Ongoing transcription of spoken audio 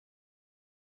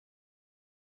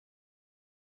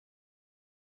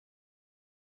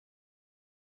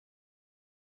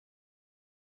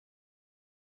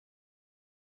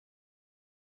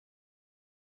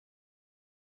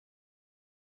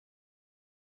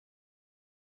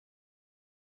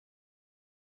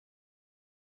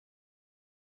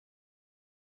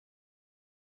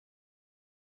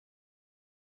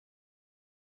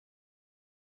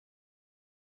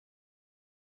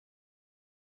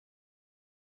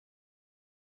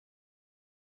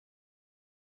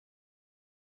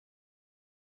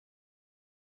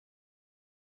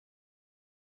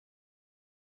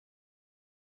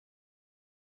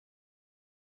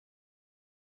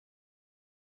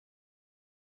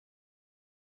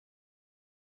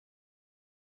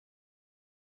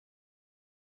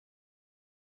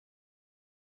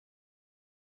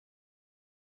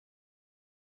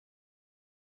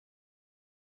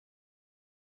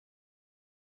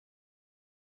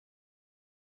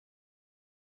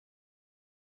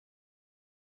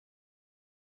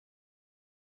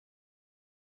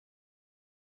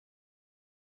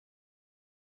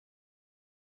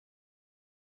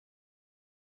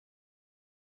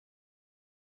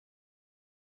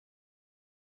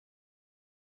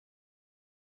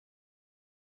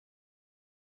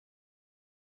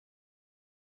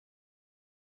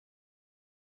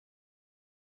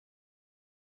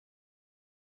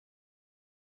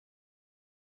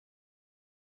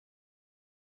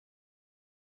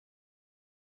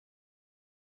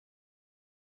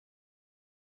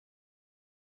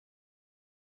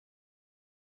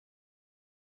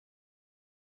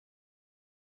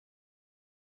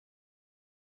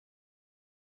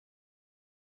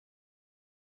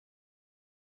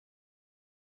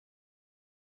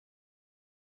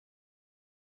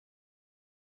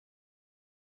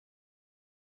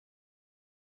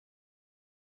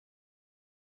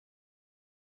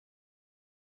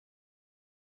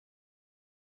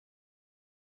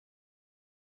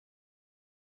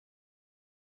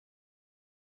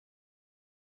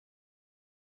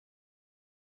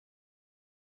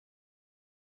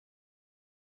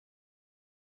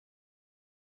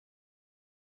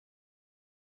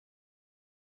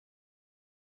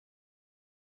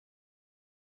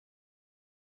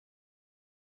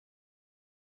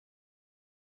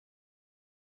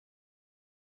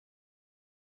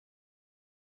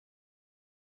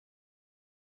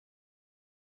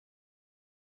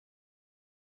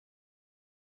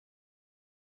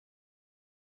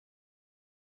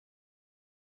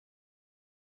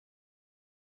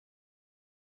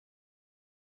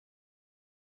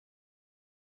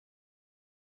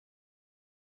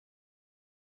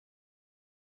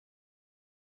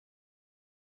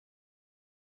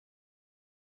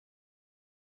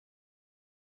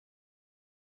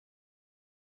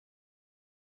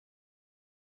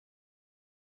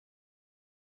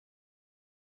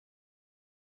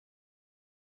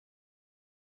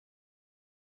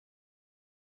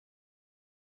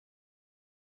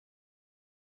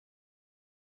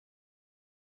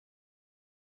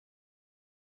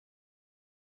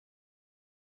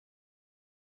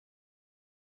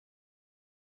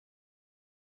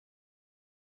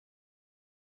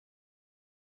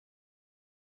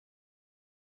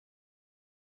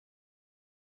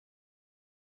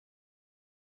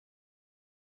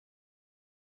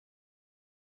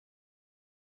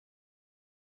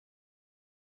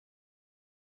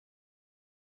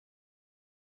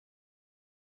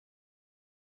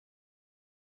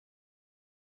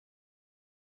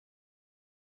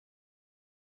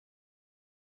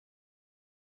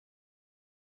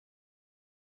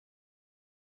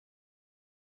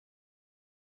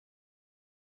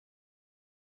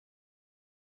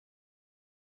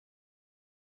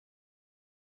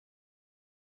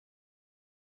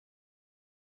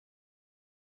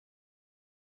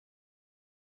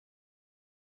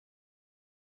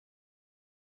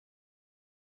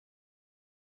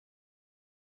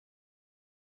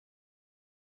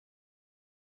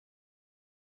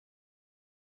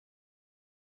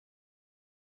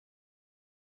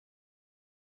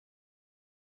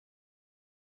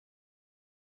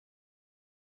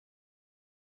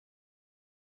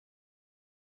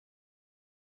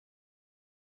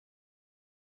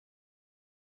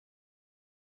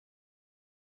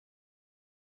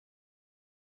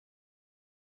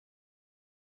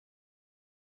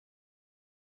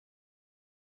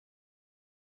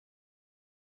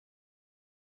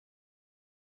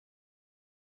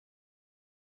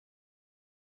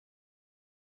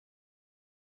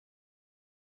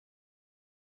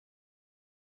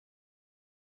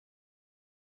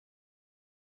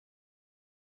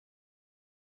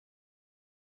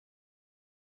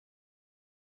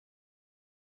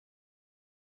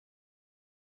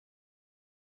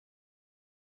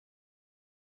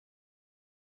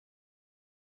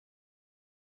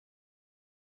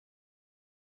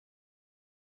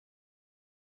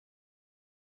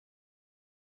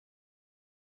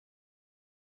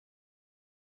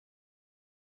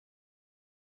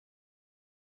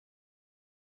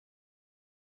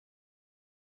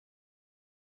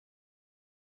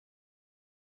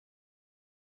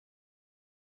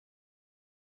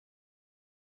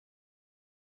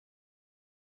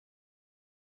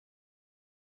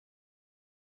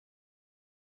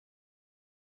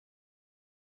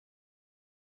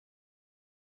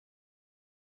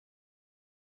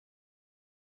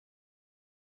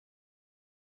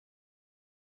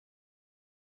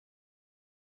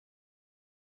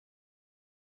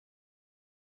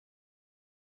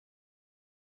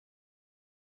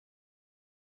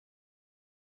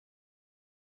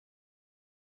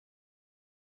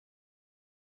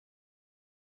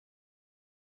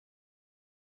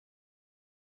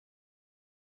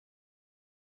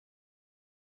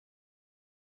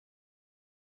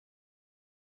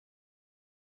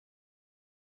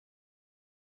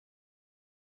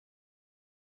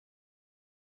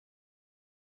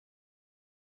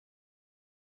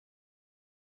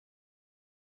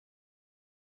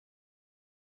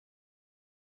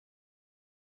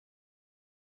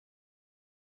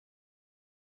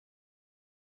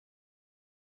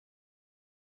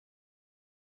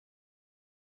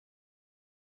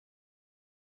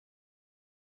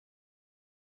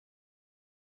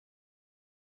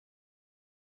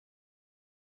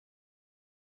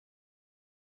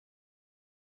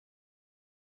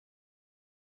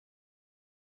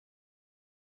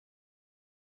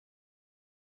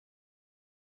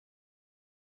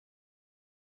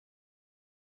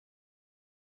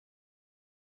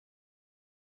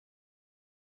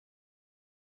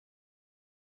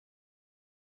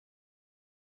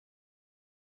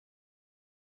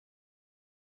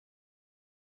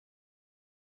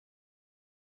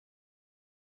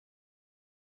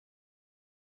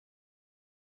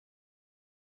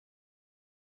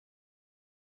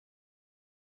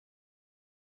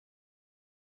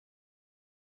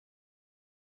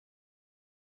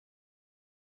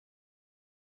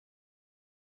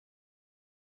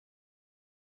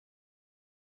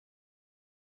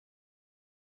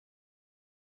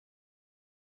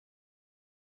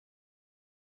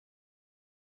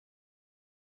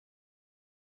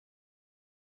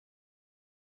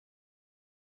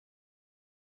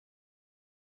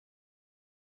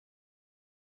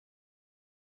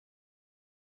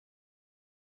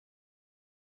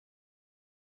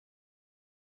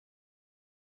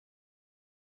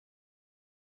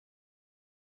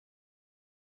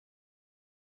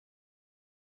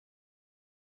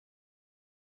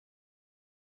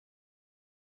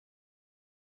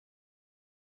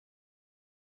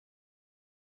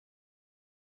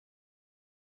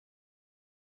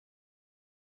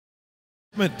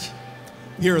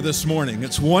Here this morning.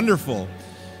 It's wonderful.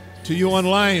 To you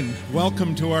online,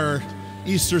 welcome to our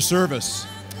Easter service.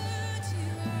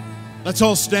 Let's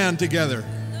all stand together.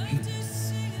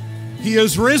 He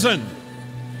is risen.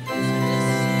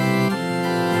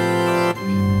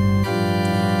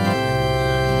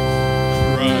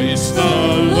 Christ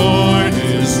the Lord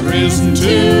is risen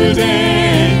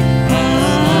today.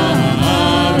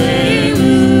 Hallelujah.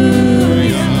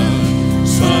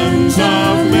 Sons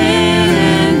of men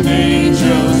and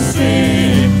angels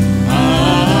sing. Hallelujah.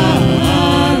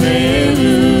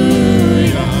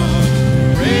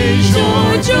 Raise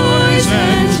your joys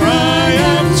and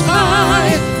triumphs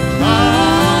high.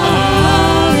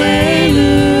 Hallelujah.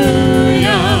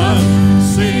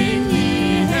 Sing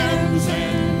ye heavens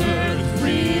and earth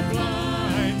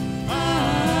reply.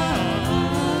 Hallelujah.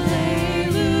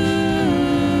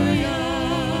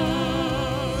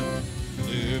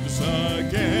 Lives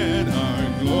again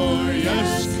our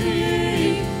glorious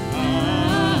King.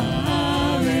 Hallelujah.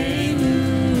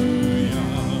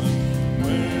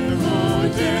 Where, O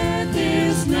death,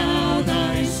 is now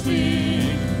thy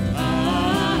sting? Hallelujah.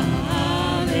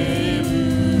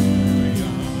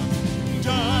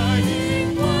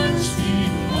 Dying once, he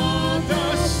all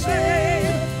the same.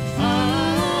 Hallelujah.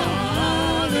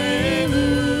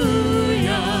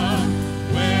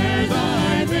 Where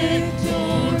thy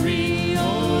victory,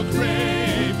 O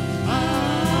grave. Hallelujah.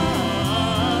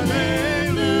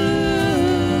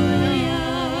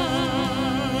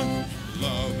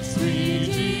 Love's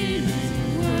redeeming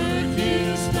work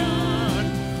is done.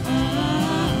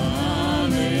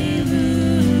 Hallelujah.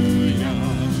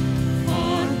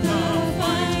 On the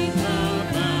fight, the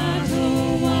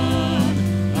battle won.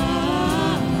 Hallelujah.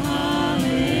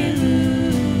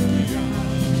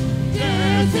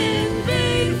 Death in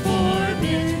vain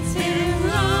forbids him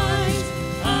light.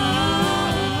 Hallelujah.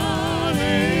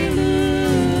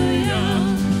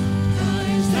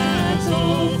 Christ has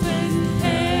opened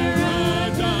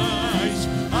paradise.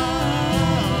 Hallelujah.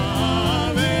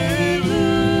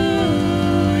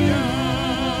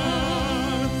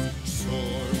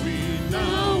 Soar we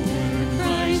now where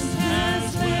Christ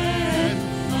has led.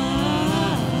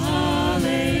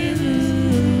 Hallelujah.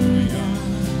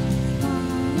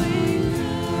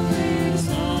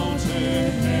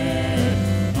 Exalted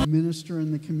head. Minister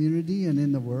in the community and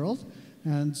in the world.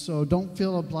 And so don't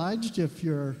feel obliged if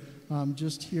you're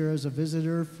just here as a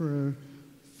visitor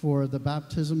for the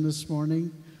baptism this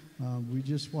morning. We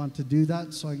just want to do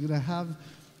that. So I'm going to have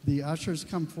the ushers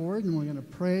come forward and we're going to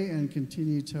pray and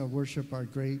continue to worship our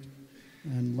great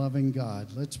and loving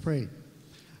God. Let's pray.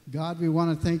 God, we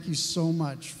want to thank you so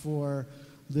much for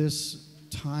this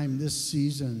time, this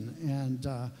season. And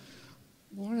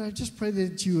Lord, I just pray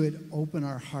that you would open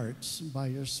our hearts by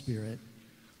your Spirit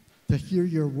to hear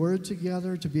your word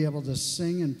together, to be able to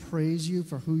sing and praise you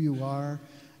for who you are.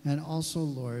 And also,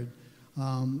 Lord,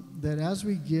 that as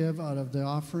we give out of the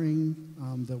offering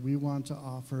that we want to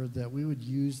offer, that we would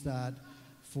use that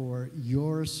for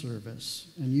your service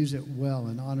and use it well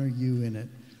and honor you in it.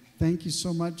 Thank you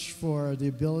so much for the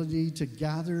ability to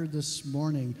gather this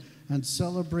morning and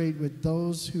celebrate with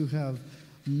those who have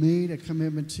made a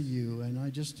commitment to you. And I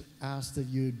just ask that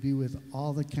you would be with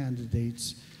all the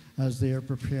candidates as they are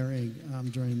preparing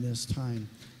during this time.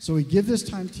 So we give this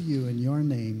time to you in your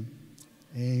name.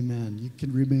 Amen. You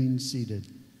can remain seated.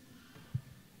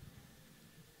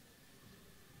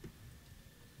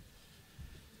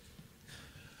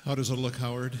 How does it look,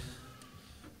 Howard?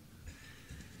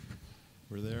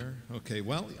 We're there? Okay,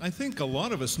 well, I think a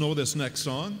lot of us know this next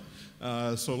song.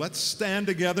 So let's stand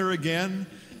together again.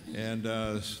 And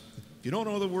if you don't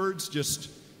know the words, just,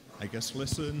 I guess,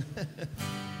 listen.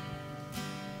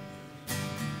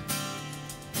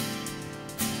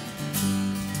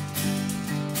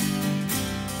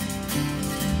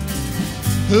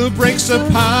 Who breaks the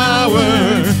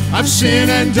power of sin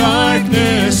and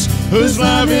darkness, whose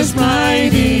love is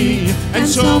mighty and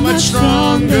so much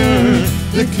stronger,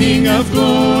 the King of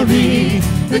glory,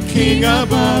 the King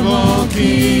above all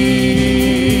kings,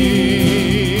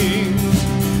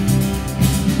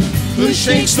 who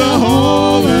shakes the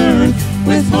whole earth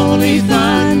with holy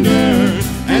thunder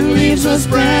and leaves us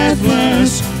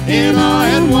breathless in awe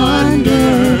and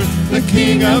wonder, the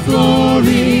King of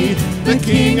glory, the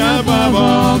King above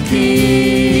all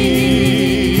kings.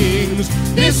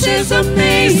 This is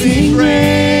amazing grace.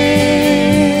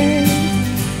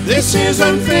 This is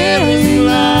unfailing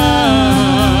love,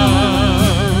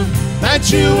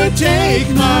 that you would take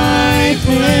my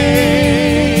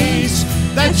place,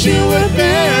 that you would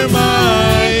bear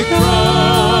my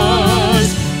cross.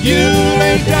 You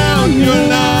laid down your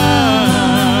life,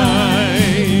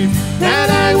 that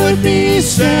I I would be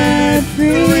set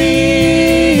free.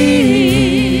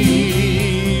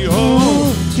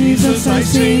 Oh, Jesus, I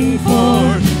sing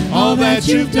for all that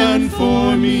you've done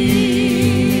for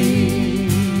me.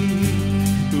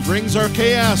 Who brings our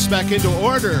chaos back into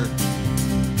order?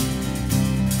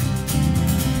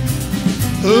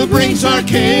 Who brings our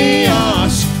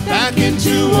chaos back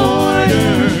into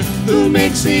order? Who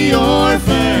makes the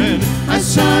orphan a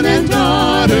son and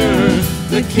daughter?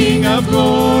 The King of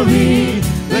glory,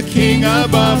 the King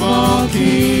above all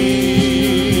kings.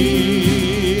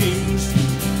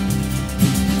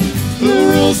 Who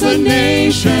rules the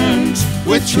nations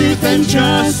with truth and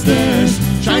justice,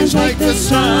 shines like the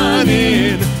sun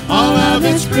in all of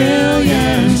its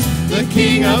brilliance. The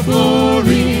King of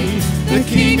glory, the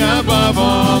King above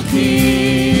all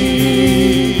kings.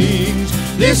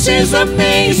 This is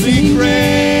amazing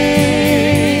grace.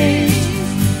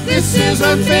 This is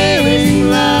unfailing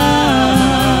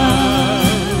love,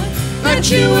 that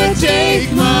you would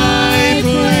take my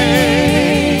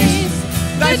place,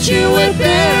 that you would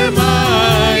bear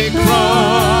my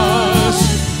cross.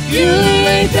 You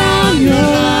laid down your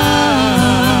life,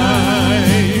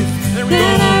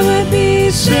 that I would be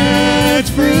set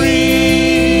free.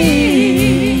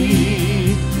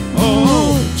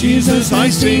 Oh, Jesus, I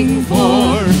sing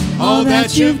for all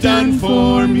that you've done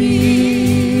for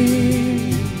me.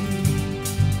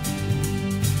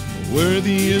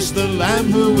 Worthy is the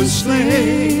Lamb who was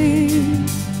slain.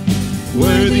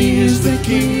 Worthy is the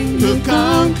King who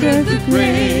conquered the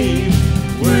grave.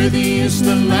 Worthy is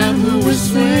the Lamb who was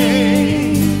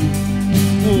slain.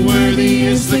 Worthy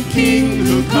is the King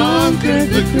who conquered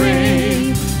the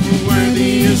grave.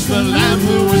 Worthy is the Lamb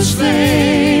who was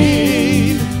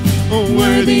slain.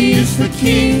 Worthy is the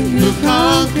King who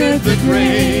conquered the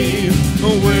grave.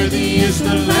 Worthy is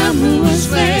the Lamb who was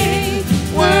slain.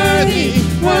 Worthy,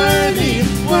 worthy,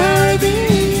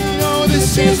 worthy. Oh,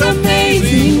 this is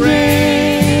amazing grace.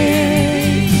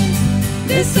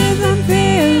 This is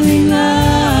unfailing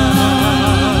love,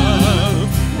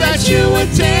 that you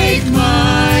would take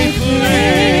my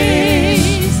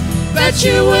place, that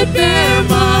you would bear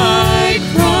my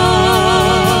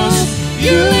cross.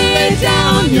 You laid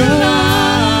down your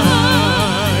life,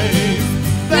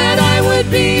 that I would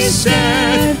be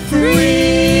set free.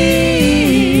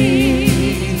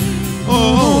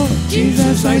 Oh,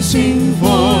 Jesus, I sing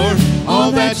for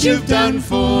all that you've done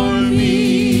for me.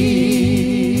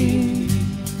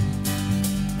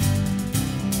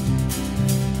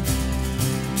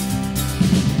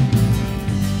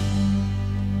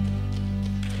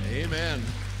 Amen.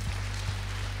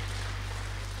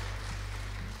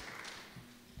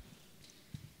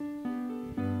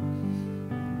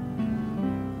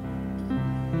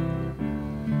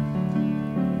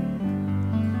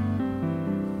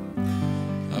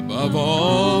 Above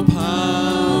all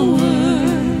powers,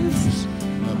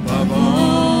 above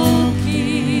all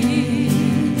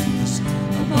kings,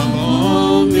 above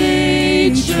all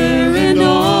nature and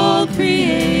all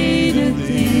created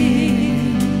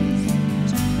things,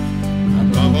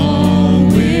 above all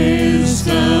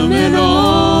wisdom and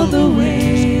all the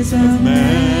ways of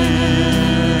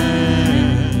man,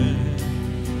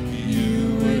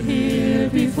 you were here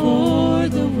before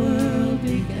the world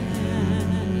began.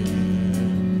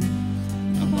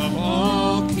 Above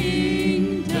all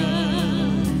kingdoms,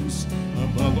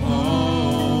 above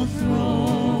all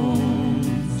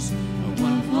thrones,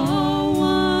 above all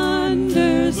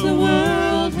wonders the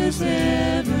world has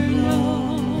ever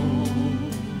known,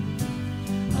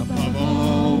 above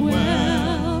all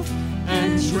wealth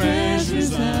and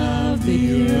treasures of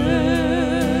the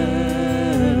earth,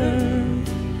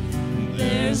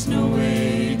 there's no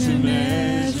way to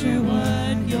measure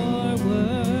what you're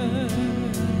worth.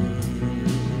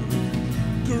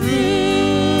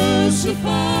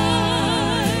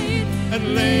 Crucified and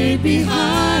laid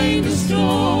behind a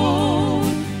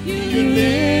stone, you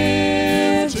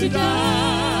lived to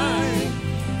die,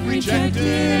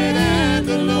 rejected and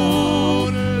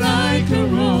alone, like a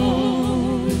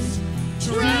rose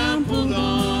trampled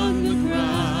on the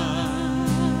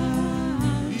ground.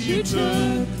 You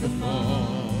took the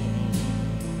fall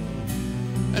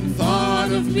and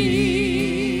thought of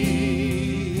me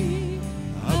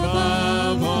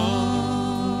above all.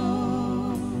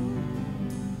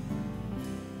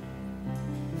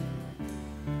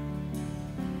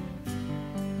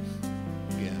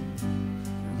 Again.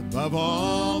 Above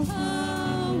all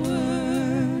powers,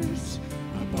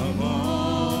 above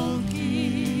all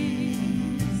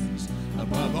kings,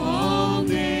 above all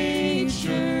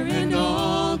nature and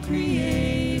all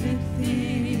created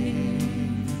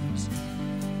things,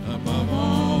 above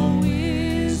all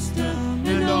wisdom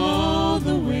and all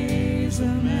the ways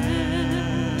of man.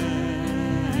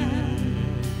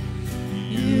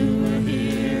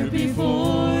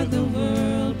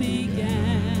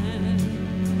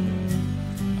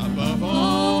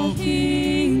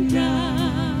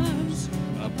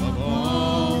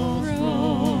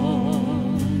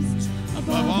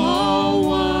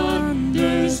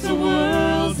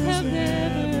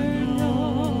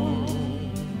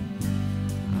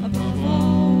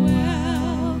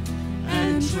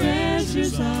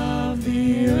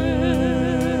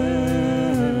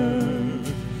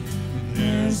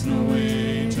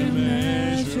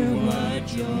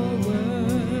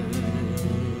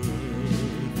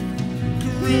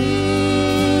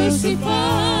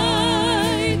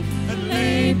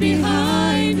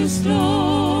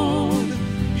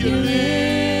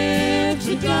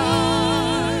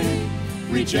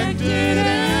 rejected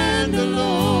and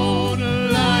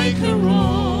alone, like a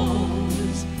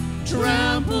rose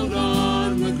trampled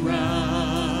on the ground.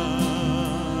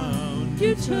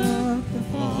 You took the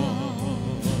fall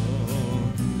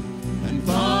and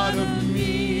thought of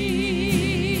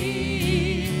me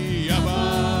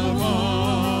above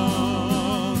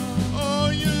all. Oh,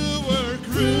 you were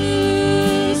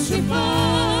crucified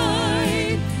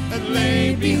and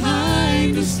laid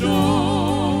behind a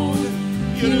stone.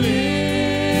 You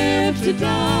lived to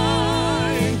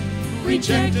die,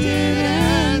 rejected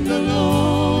and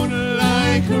alone,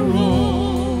 like a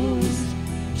rose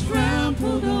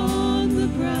trampled on the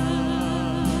ground.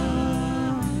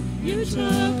 You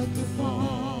took the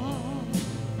fall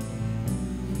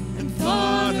and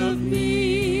thought of me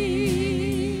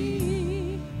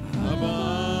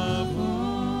above all.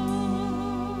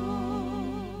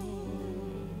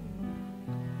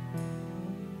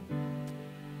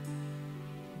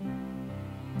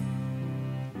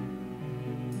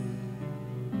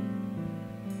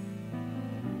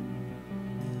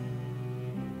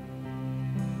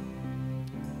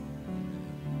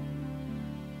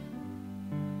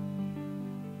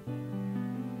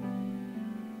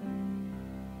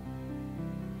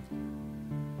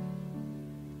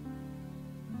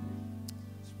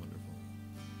 It's wonderful.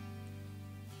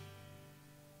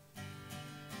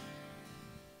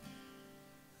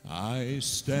 I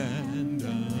stand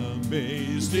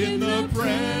amazed in the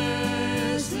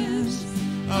presence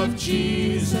of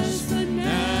Jesus the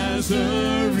Nazarene,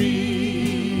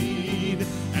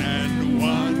 and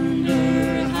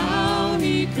wonder how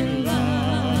he could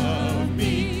love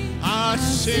me, a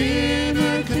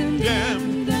sinner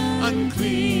condemned unclean.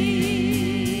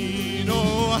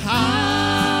 Oh,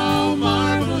 how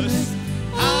marvelous,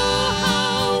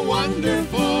 how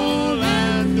wonderful,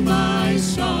 and my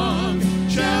song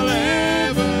shall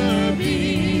ever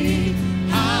be.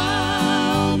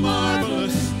 How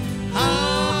marvelous,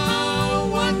 how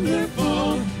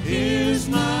wonderful is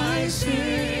my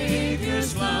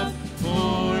Savior's love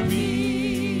for me.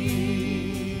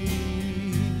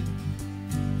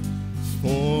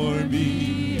 For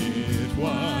me it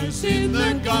was in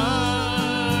the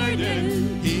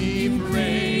garden, he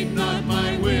prayed, not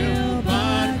my will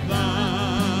but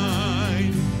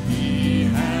thine. He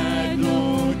had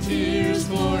no tears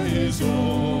for his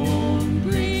own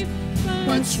grief,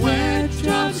 but sweat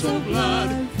drops of blood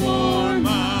for mine.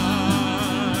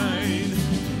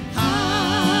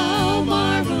 How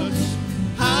marvelous,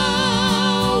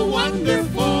 how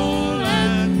wonderful,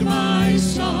 and my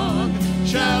song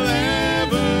shall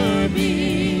ever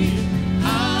be.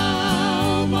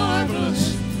 How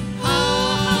marvelous,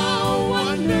 how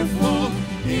wonderful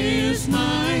is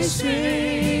my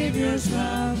Savior's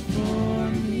love for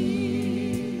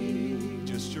me.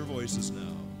 Just your voices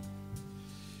now.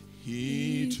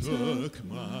 He took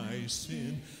my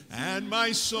sin and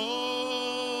my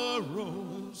sorrows,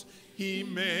 he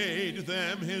made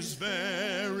them his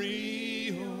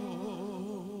very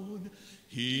own.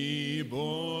 He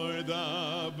bore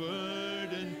the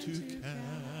burden to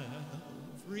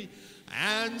Calvary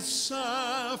and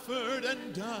suffered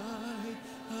and died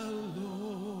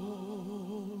alone.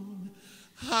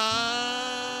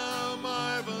 How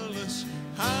marvelous,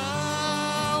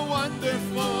 how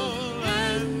wonderful,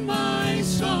 and my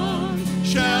song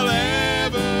shall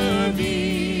ever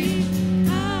be.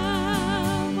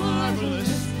 How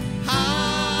marvelous,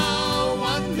 how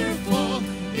wonderful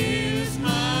is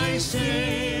my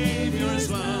Savior's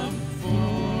love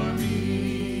for me.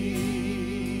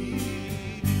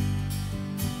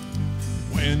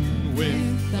 When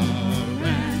with the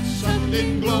ransomed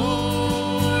in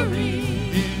glory,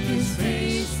 his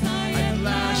face I at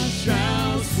last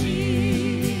shall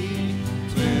see,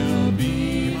 'twill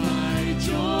be my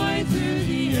joy through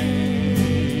the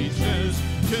ages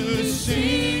to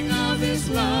sing of his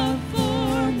love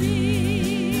for me.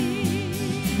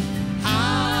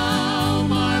 How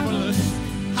marvelous,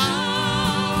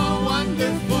 how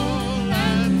wonderful,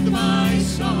 and my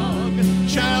song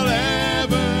shall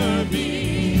ever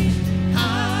be.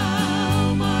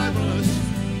 How marvelous,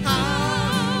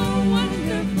 how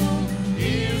wonderful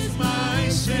is my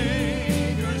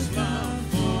Savior's love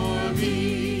for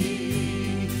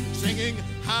me. Singing,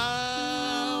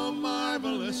 how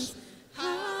marvelous,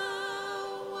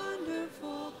 how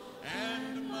wonderful,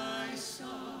 and my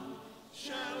song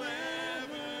shall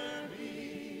ever be.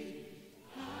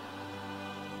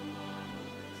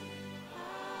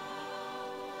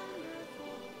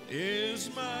 Is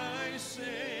my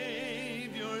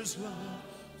Savior's love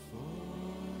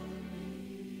for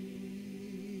me.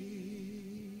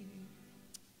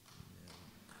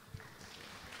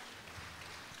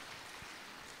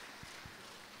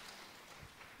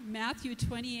 Matthew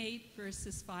 28,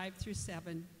 verses 5 through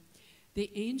 7. The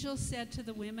angel said to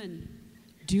the women,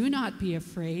 "Do not be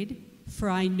afraid, for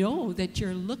I know that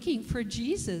you're looking for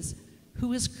Jesus, who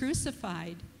was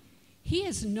crucified. He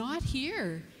is not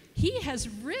here. He has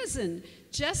risen,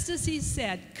 just as he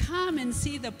said. Come and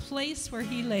see the place where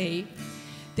he lay.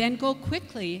 Then go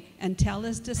quickly and tell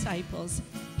his disciples,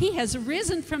 he has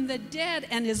risen from the dead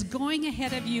and is going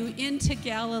ahead of you into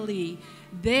Galilee.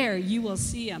 There you will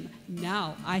see him.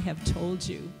 Now I have told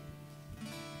you."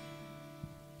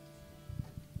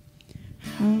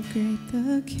 How great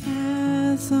the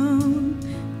chasm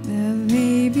that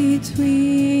lay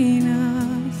between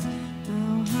us,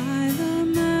 how high the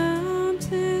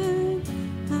mountain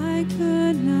I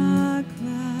could not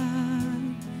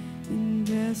climb. In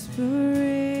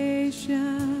desperation,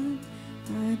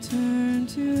 I turned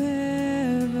to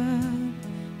heaven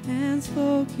and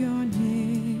spoke your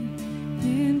name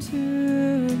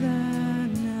into the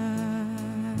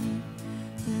night.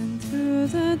 And through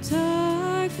the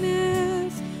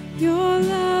darkness, your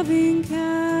loving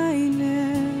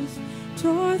kindness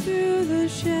tore through the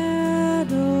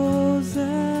shadows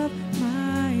of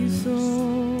my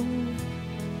soul.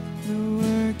 The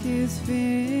work is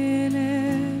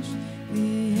finished,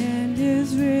 the end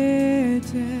is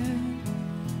written.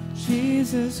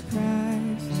 Jesus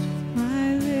Christ,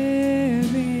 my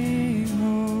living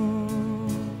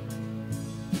hope.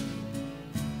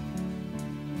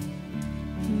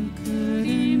 Who could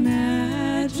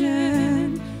imagine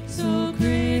so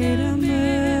great a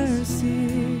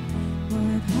mercy?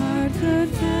 What heart could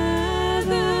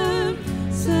fathom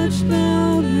such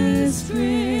boundless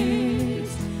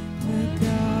grace? The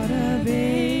God of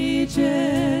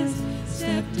ages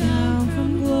stepped down from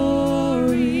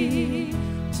glory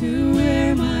to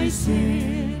wear my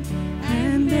sin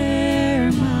and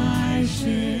bear my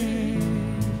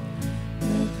shame.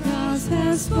 The cross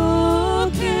has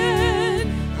spoken,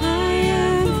 I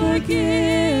am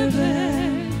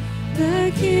forgiven.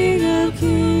 The King of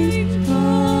Kings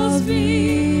calls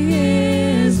me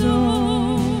his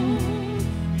own.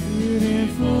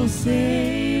 Beautiful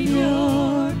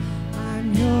Savior,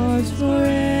 I'm yours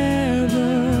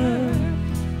forever.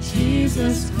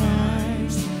 Jesus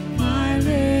Christ, my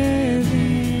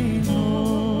living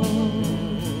hope.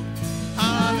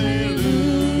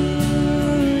 Hallelujah.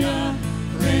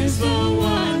 Praise the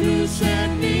one who set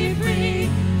me free.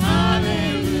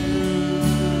 Hallelujah.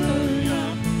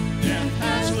 Death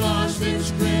has lost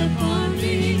its grip on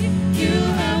me. You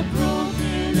have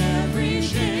broken every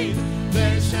chain.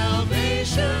 There's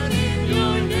salvation in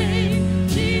your name.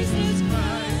 Jesus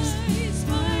Christ is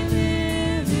my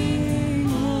living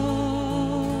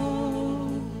hope.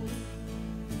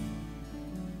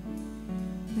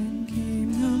 Then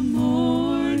came the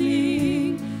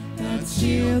morning that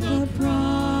sealed the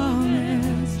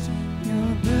promise.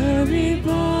 Your buried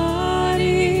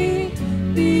body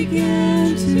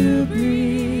began to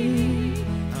breathe.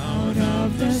 Out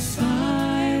of the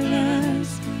silence,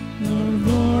 the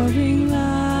roaring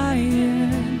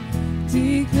lion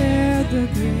declared the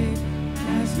grave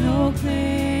has no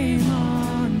claim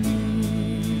on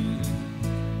me.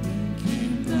 Then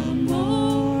came the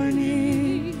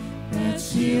morning that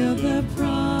sealed the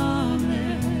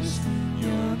promise.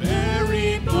 Your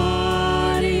buried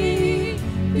body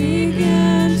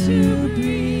began to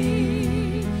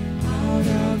breathe. Out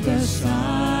of the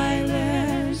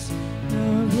silence, the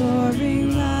roaring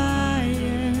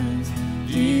lions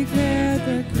declared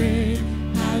the grave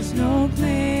has no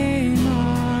claim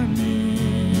on me.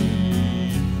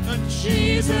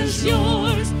 Jesus,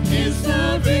 yours is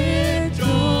the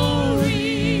victory.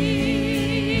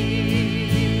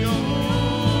 Oh,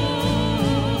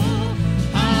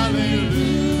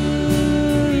 hallelujah.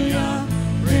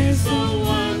 Praise the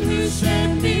one who set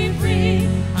me free.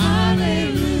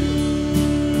 Hallelujah.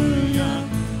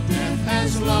 Death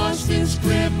has lost its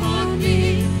grip on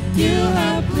me. You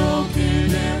have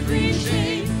broken every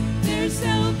chain. There's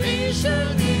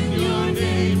salvation in your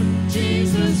name.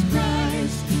 Jesus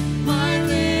Christ, my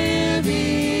living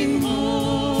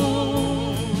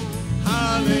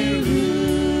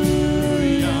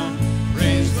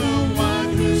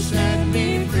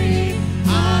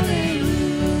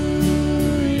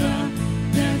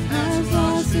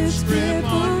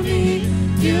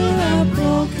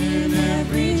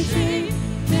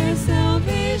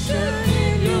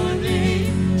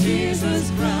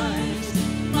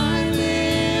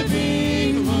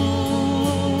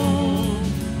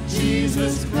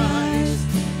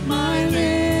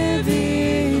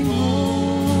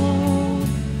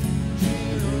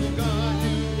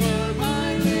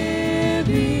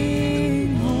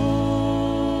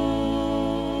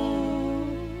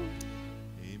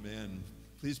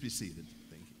Please be seated.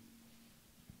 Thank you.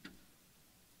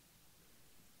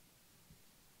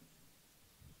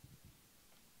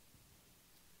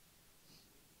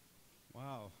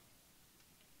 Wow.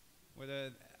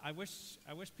 I wish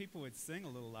people would sing a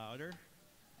little louder.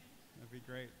 That'd be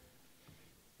great.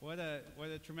 What a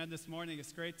tremendous morning.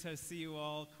 It's great to see you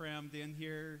all crammed in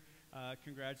here.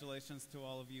 Congratulations to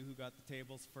all of you who got the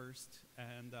tables first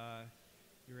and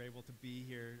you're able to be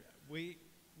here.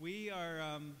 We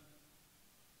are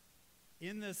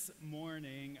in this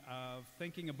morning of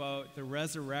thinking about the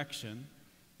resurrection,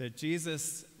 that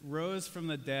Jesus rose from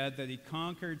the dead, that he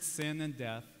conquered sin and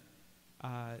death.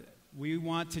 We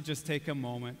want to just take a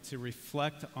moment to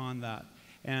reflect on that.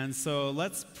 And so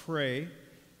let's pray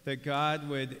that God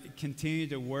would continue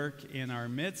to work in our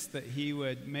midst, that he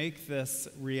would make this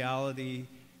reality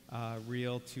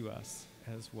real to us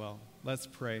as well. Let's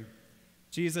pray.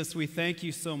 Jesus, we thank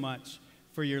you so much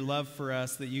for your love for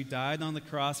us, that you died on the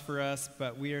cross for us,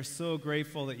 but we are so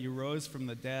grateful that you rose from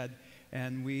the dead,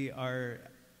 and we are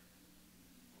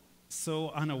so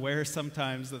unaware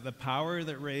sometimes that the power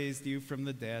that raised you from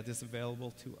the dead is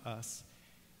available to us.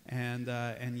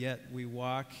 And yet we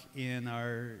walk in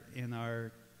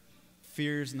our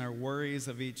fears and our worries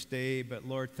of each day. But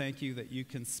Lord, thank you that you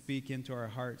can speak into our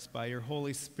hearts. By your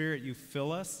Holy Spirit, you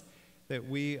fill us, that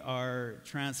we are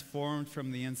transformed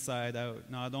from the inside out.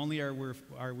 Not only are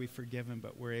we forgiven,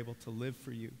 but we're able to live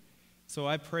for you. So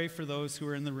I pray for those who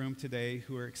are in the room today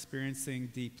who are experiencing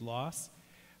deep loss.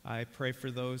 I pray for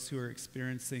those who are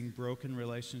experiencing broken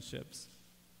relationships.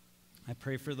 I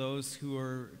pray for those who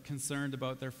are concerned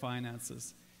about their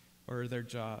finances or their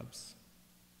jobs.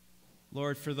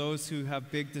 Lord, for those who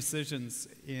have big decisions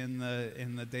in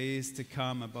the days to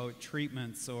come about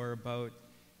treatments or about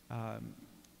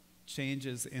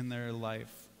changes in their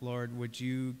life, Lord, would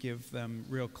you give them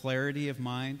real clarity of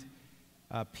mind,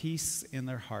 peace in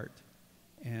their heart.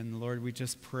 And Lord, we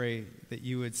just pray that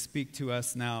you would speak to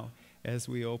us now as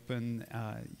we open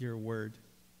your word.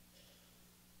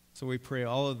 So we pray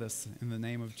all of this in the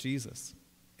name of Jesus.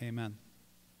 Amen.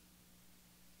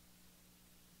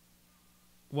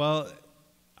 Well,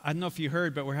 I don't know if you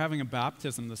heard, but we're having a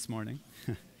baptism this morning.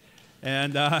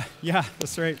 And yeah,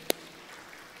 that's right.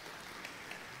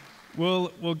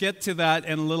 We'll get to that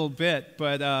in a little bit,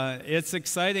 but it's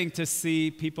exciting to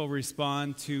see people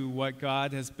respond to what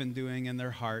God has been doing in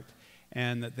their heart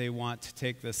and that they want to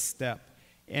take this step.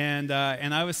 And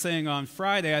I was saying on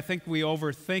Friday, I think we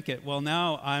overthink it. Well,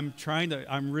 now I'm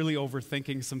really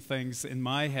overthinking some things in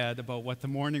my head about what the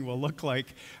morning will look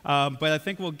like. But I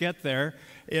think we'll get there.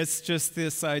 It's just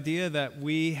this idea that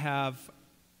we have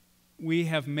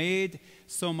made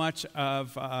so much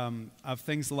of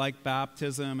things like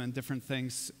baptism and different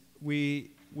things.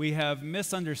 We have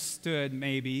misunderstood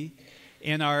maybe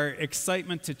in our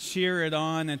excitement to cheer it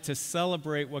on and to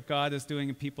celebrate what God is doing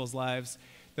in people's lives,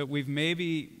 that we've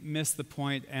maybe missed the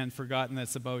point and forgotten that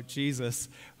it's about Jesus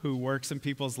who works in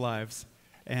people's lives.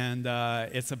 And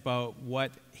it's about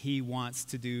what he wants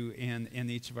to do in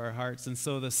each of our hearts. And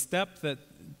so the step that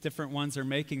different ones are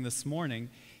making this morning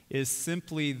is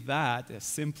simply that.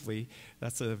 Simply,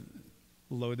 that's a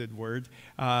loaded word.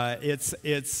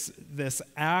 It's this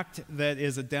act that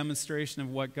is a demonstration of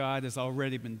what God has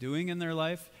already been doing in their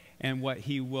life and what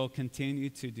he will continue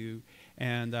to do.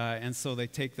 And so they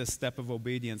take this step of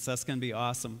obedience. That's going to be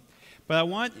awesome. But I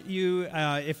want you,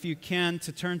 if you can,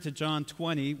 to turn to John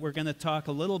 20. We're going to talk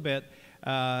a little bit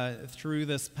through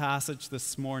this passage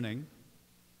this morning.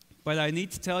 But I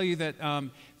need to tell you that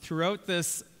throughout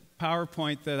this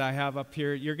PowerPoint that I have up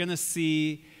here, you're going to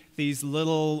see these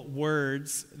little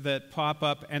words that pop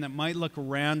up, and it might look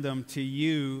random to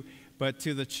you, but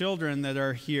to the children that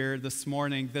are here this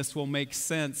morning, this will make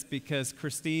sense because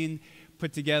Christine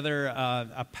put together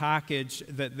a package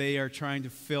that they are trying to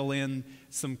fill in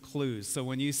some clues. So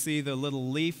when you see the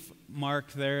little leaf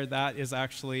mark there, that is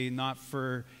actually not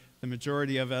for the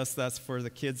majority of us. That's for the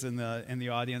kids in the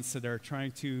audience that are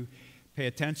trying to pay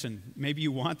attention. Maybe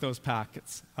you want those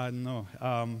packets. I don't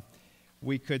know.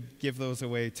 We could give those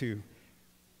away too.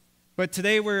 But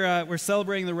today we're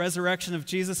celebrating the resurrection of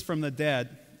Jesus from the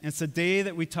dead. It's a day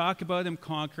that we talk about him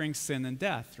conquering sin and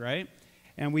death, right?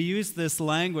 And we use this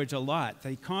language a lot.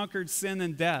 He conquered sin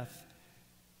and death.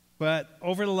 But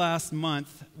over the last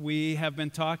month, we have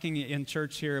been talking in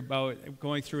church here about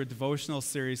going through a devotional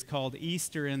series called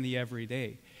Easter in the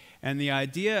Everyday. And the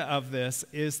idea of this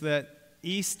is that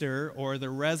Easter, or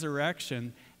the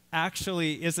resurrection,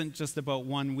 actually isn't just about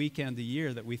one weekend a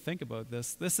year that we think about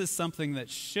this. This is something that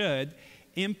should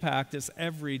impact us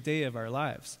every day of our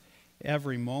lives,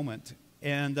 every moment.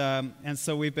 And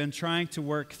so we've been trying to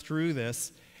work through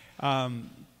this.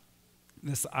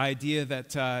 this idea that,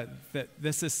 that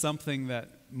this is something that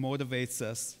motivates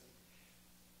us.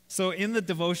 So in the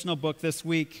devotional book this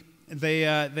week, they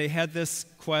had this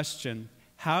question: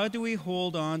 how do we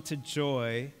hold on to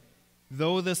joy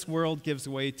though this world gives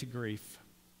way to grief?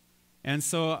 And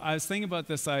so I was thinking about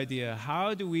this idea.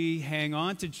 How do we hang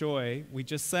on to joy? We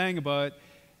just sang about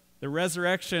the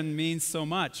resurrection means so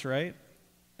much, right?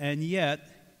 And yet,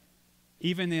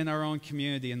 even in our own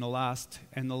community in the last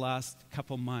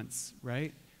couple months,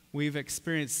 right? We've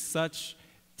experienced such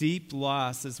deep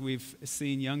loss as we've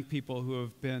seen young people who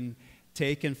have been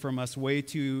taken from us way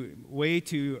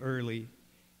too early.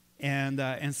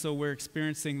 And so we're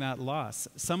experiencing that loss.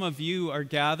 Some of you are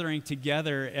gathering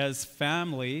together as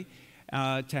family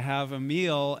to have a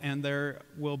meal, and there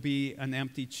will be an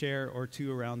empty chair or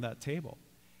two around that table.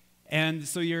 And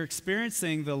so you're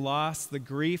experiencing the loss, the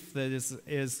grief that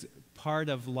is part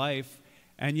of life.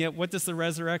 And yet, what does the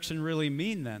resurrection really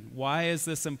mean then? Why is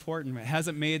this important? It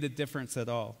hasn't made a difference at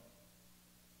all.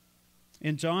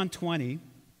 In John 20,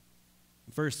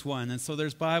 verse 1, and so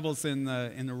there's Bibles in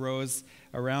the rows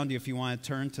around you if you want to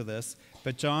turn to this.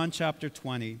 But John chapter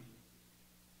 20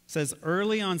 says,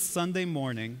 "Early on Sunday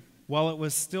morning, while it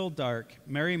was still dark,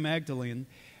 Mary Magdalene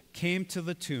came to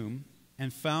the tomb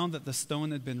and found that the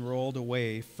stone had been rolled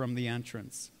away from the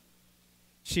entrance.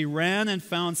 She ran and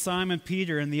found Simon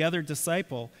Peter and the other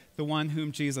disciple, the one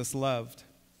whom Jesus loved.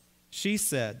 She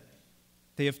said,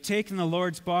 'They have taken the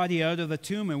Lord's body out of the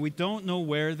tomb, and we don't know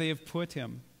where they have put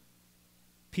him.'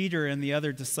 Peter and the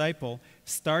other disciple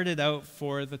started out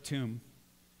for the tomb.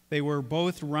 They were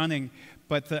both running,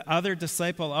 but the other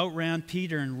disciple outran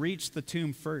Peter and reached the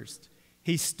tomb first.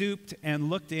 He stooped and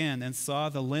looked in and saw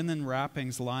the linen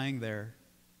wrappings lying there,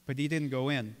 but he didn't go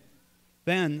in.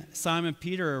 Then Simon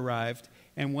Peter arrived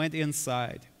and went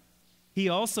inside. He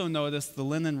also noticed the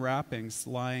linen wrappings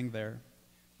lying there,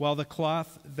 while the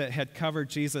cloth that had covered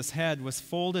Jesus' head was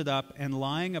folded up and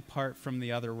lying apart from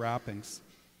the other wrappings.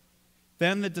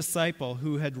 Then the disciple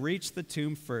who had reached the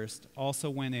tomb first also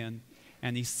went in,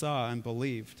 and he saw and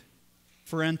believed.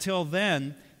 For until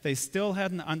then, they still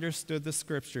hadn't understood the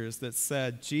scriptures that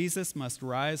said Jesus must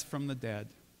rise from the dead.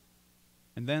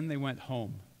 And then they went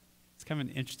home." It's kind of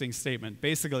an interesting statement.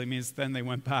 Basically, it means then they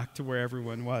went back to where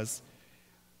everyone was.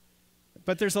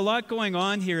 But there's a lot going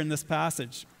on here in this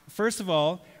passage. First of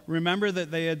all, remember that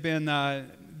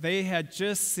they had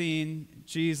just seen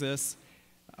Jesus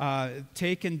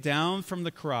taken down from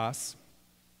the cross,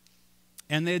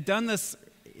 and they had done this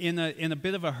in a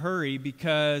bit of a hurry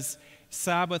because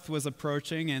Sabbath was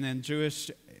approaching, and in Jewish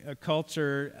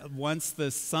culture, once the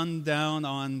sundown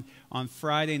on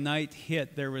Friday night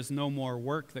hit, there was no more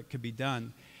work that could be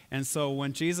done. And so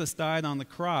when Jesus died on the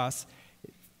cross,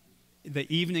 the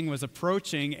evening was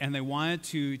approaching, and they wanted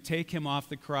to take him off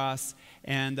the cross,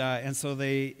 and so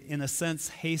they, in a sense,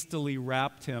 hastily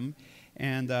wrapped him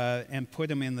and put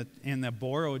him in the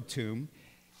borrowed tomb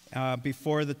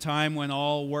before the time when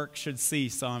all work should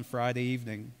cease on Friday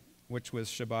evening, which was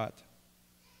Shabbat.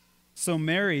 So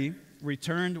Mary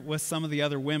returned with some of the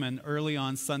other women early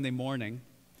on Sunday morning,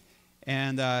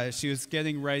 and she was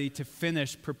getting ready to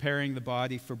finish preparing the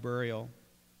body for burial.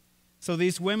 So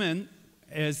these women,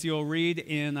 as you'll read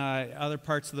in other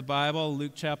parts of the Bible,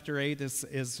 Luke chapter 8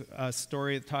 is a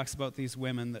story that talks about these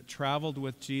women that traveled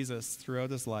with Jesus throughout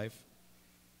his life.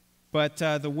 But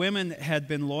the women had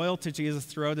been loyal to Jesus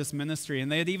throughout his ministry,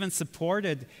 and they had even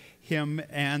supported him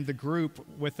and the group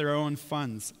with their own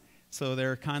funds. So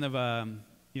they're kind of a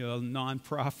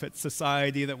non-profit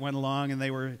society that went along, and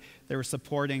they were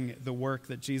supporting the work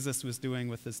that Jesus was doing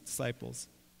with his disciples.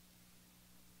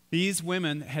 These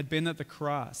women had been at the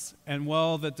cross, and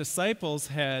while the disciples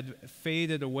had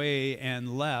faded away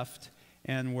and left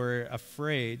and were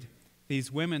afraid,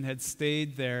 these women had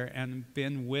stayed there and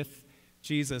been with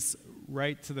Jesus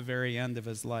right to the very end of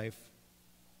his life.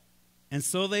 And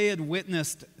so they had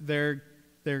witnessed their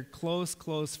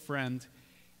close friend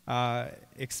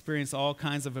experience all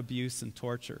kinds of abuse and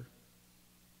torture.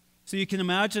 So you can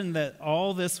imagine that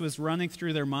all this was running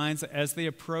through their minds as they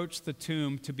approached the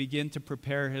tomb to begin to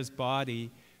prepare his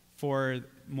body for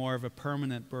more of a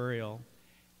permanent burial.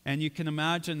 And you can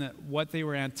imagine that what they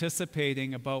were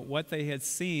anticipating about what they had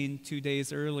seen 2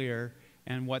 days earlier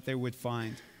and what they would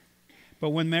find. But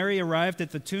when Mary arrived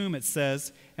at the tomb, it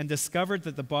says, and discovered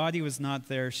that the body was not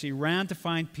there, she ran to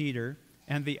find Peter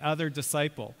and the other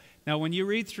disciple. Now, when you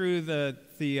read through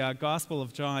the Gospel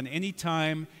of John,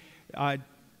 anytime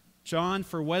John,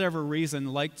 for whatever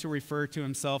reason, liked to refer to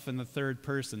himself in the third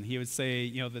person, he would say,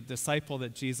 the disciple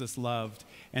that Jesus loved.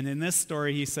 And in this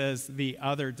story, he says, the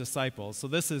other disciple. So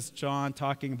this is John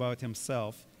talking about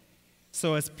himself.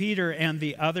 So it's Peter and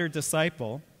the other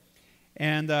disciple.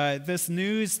 And this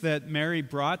news that Mary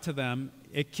brought to them,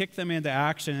 it kicked them into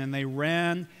action, and they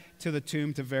ran to the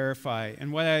tomb to verify.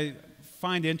 And what I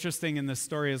find interesting in this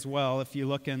story as well, if you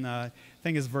look in, I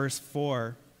think it's verse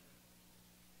 4,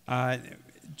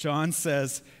 John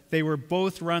says, they were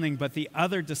both running, but the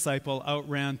other disciple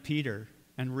outran Peter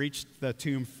and reached the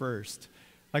tomb first.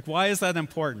 Like, why is that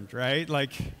important, right?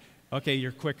 Like, okay,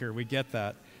 you're quicker, we get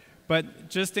that. But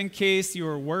just in case you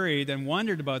were worried and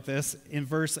wondered about this, in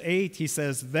verse 8 he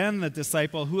says, then the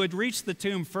disciple who had reached the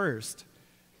tomb first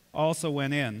also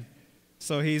went in.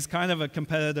 So he's kind of a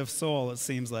competitive soul, it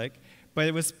seems like. But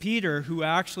it was Peter who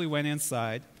actually went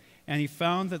inside, and he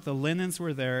found that the linens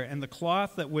were there, and the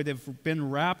cloth that would have been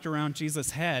wrapped around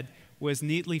Jesus' head was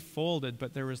neatly folded,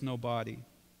 but there was no body.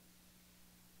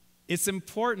 It's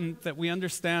important that we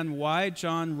understand why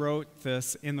John wrote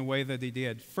this in the way that he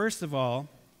did. First of all,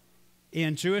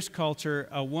 in Jewish culture,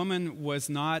 a woman was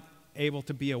not able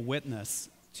to be a witness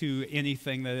to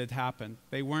anything that had happened.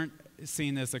 They weren't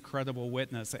seen as a credible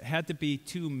witness. It had to be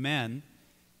two men.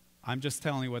 I'm just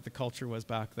telling you what the culture was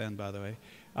back then, by the way.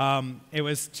 It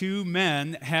was two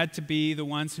men had to be the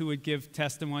ones who would give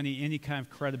testimony, any kind of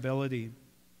credibility.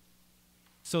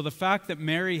 So the fact that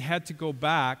Mary had to go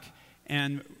back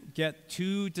and get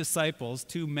two disciples,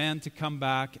 two men, to come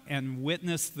back and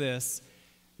witness this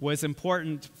was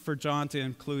important for John to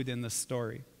include in the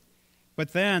story.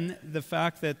 But then the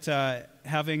fact that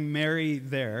having Mary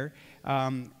there,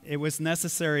 it was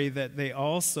necessary that they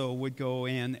also would go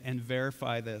in and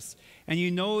verify this. And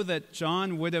you know that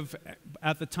John would have,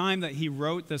 at the time that he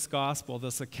wrote this gospel,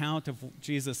 this account of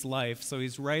Jesus' life, so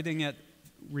he's writing it,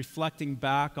 reflecting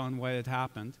back on what had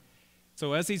happened.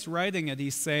 So as he's writing it,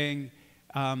 he's saying,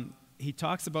 he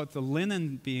talks about the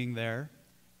linen being there,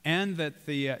 and that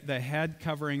the head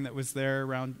covering that was there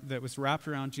that was wrapped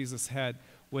around Jesus' head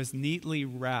was neatly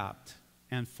wrapped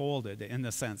and folded, in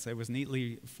the sense it was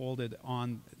neatly folded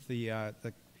on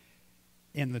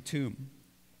in the tomb.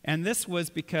 And this was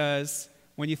because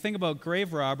when you think about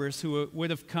grave robbers who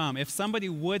would have come, if somebody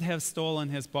would have stolen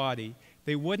his body,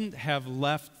 they wouldn't have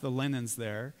left the linens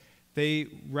there. They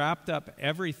wrapped up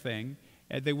everything.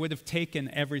 They would have taken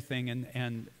everything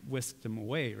and whisked them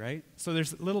away, right? So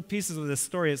there's little pieces of this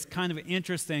story. It's kind of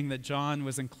interesting that John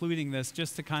was including this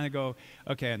just to kind of go,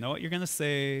 okay, I know what you're going to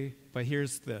say, but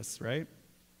here's this, right?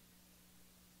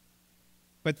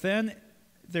 But then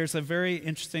there's a very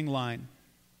interesting line,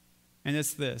 and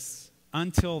it's this: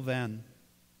 until then.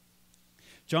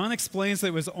 John explains that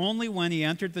it was only when he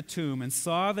entered the tomb and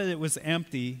saw that it was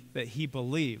empty that he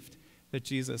believed that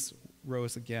Jesus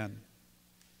rose again.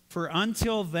 For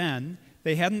until then,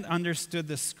 they hadn't understood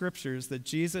the scriptures that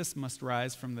Jesus must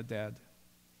rise from the dead.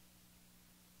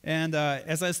 And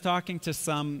as I was talking to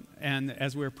some, and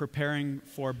as we were preparing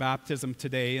for baptism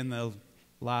today in the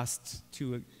last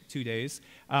two days,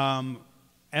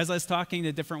 as I was talking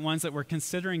to different ones that were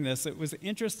considering this, it was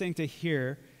interesting to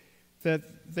hear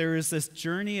that there is this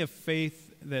journey of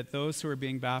faith that those who are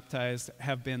being baptized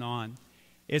have been on.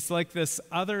 It's like this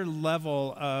other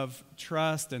level of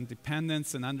trust and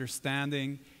dependence and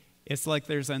understanding. It's like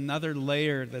there's another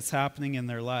layer that's happening in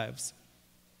their lives.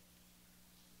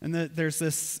 And there's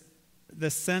this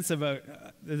sense of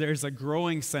there's a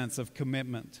growing sense of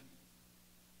commitment.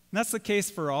 And that's the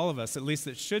case for all of us. At least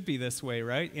it should be this way,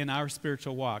 right? In our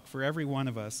spiritual walk, for every one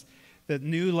of us. That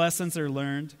new lessons are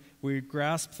learned. We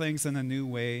grasp things in a new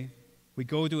way. We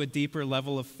go to a deeper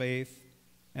level of faith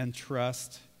and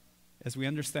trust as we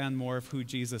understand more of who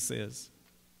Jesus is.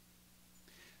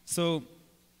 So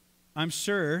I'm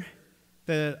sure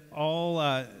that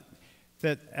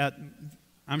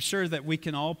I'm sure that we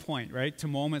can all point, right, to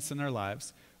moments in our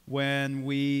lives when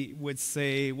we would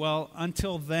say, well,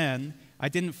 until then, I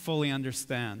didn't fully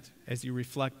understand. As you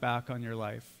reflect back on your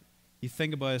life, you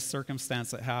think about a circumstance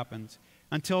that happened.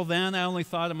 Until then, I only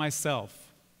thought of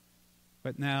myself,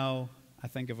 but now I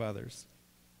think of others.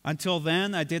 Until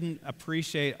then, I didn't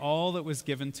appreciate all that was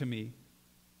given to me.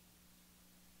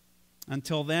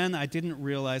 Until then, I didn't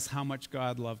realize how much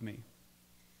God loved me.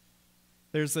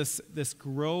 There's this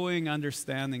growing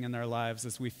understanding in our lives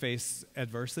as we face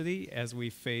adversity, as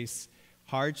we face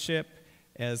hardship,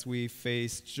 as we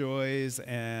face joys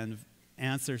and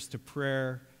answers to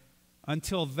prayer.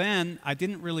 Until then, I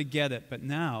didn't really get it, but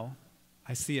now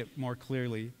I see it more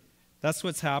clearly. That's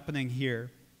what's happening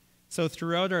here. So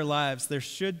throughout our lives, there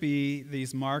should be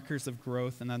these markers of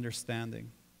growth and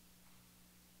understanding.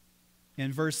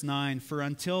 In verse 9, for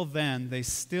until then, they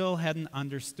still hadn't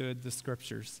understood the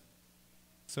scriptures.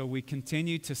 So we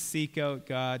continue to seek out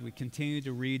God. We continue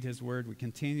to read his word. We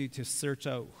continue to search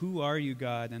out, who are you,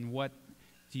 God, and what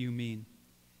do you mean?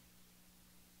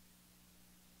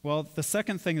 Well, the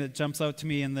second thing that jumps out to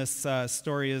me in this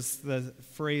story is the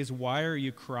phrase, "Why are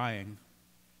you crying?"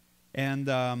 And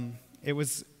it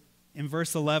was in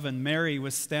verse 11, Mary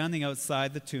was standing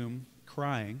outside the tomb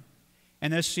crying.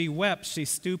 And as she wept, she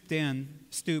stooped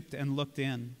and looked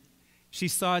in. She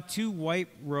saw 2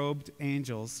 white-robed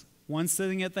angels, one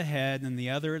sitting at the head and the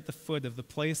other at the foot of the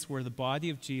place where the body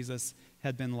of Jesus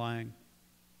had been lying.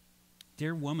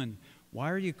 "Dear woman,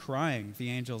 why are you crying?" the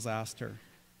angels asked her.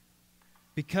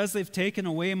 "Because they've taken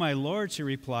away my Lord," she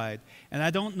replied, "and I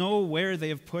don't know where they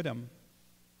have put him."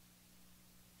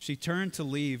 She turned to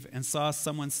leave and saw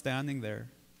someone standing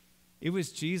there. It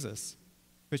was Jesus,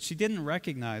 but she didn't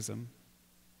recognize him.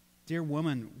 "Dear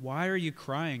woman, why are you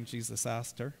crying?" Jesus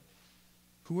asked her.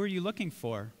 "Who are you looking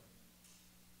for?"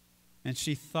 And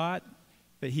she thought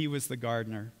that he was the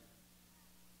gardener.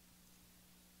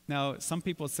 Now, some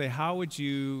people say, how would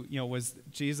was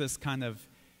Jesus kind of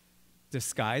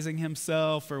disguising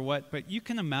himself or what? But you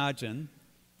can imagine,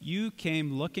 you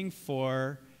came looking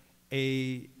for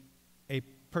a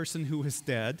person who was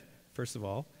dead, first of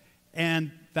all,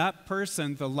 and that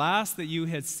person, the last that you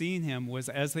had seen him was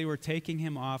as they were taking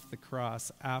him off the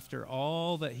cross after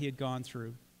all that he had gone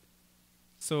through.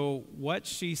 So what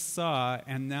she saw,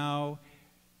 and now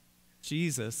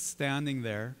Jesus standing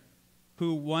there,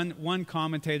 who one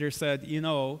commentator said,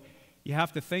 you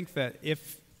have to think that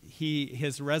if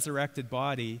his resurrected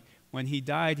body, when he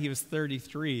died, he was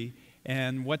 33,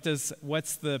 and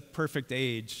what's the perfect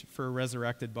age for a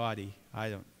resurrected body? I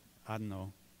don't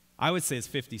know. I would say it's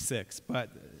 56, but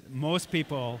most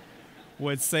people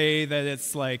would say that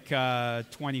it's like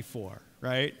 24,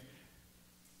 right?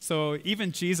 So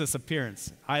even Jesus'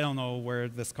 appearance, I don't know where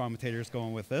this commentator is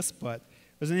going with this, but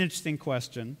it was an interesting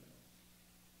question.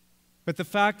 But the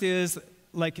fact is,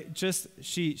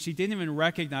 she didn't even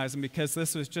recognize him because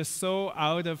this was just so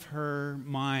out of her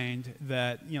mind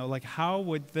that, how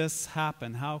would this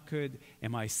happen?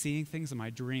 Am I seeing things? Am I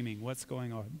dreaming? What's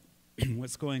going on?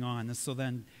 What's going on? And so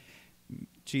then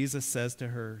Jesus says to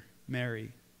her,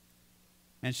 "Mary."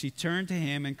 And she turned to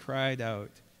him and cried out,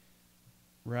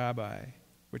 "Rabbi,"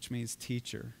 which means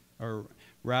teacher, or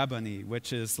Rabboni,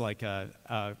 which is like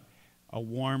a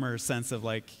warmer sense of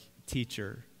like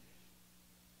teacher.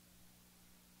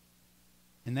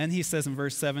 And then he says in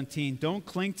verse 17, "Don't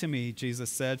cling to me,"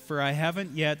 Jesus said, "for I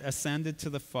haven't yet ascended to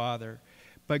the Father.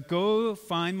 But go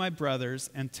find my brothers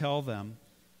and tell them,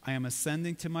 I am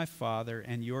ascending to my Father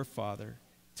and your Father,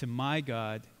 to my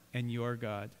God and your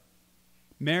God."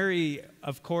 Mary,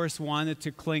 of course, wanted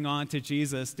to cling on to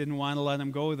Jesus, didn't want to let him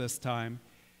go this time.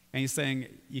 And he's saying,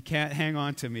 you can't hang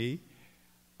on to me.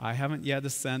 I haven't yet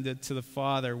ascended to the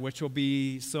Father, which will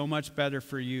be so much better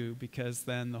for you because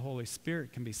then the Holy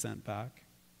Spirit can be sent back.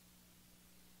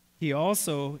 He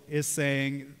also is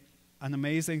saying an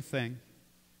amazing thing.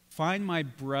 Find my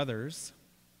brothers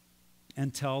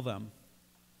and tell them.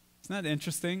 Isn't that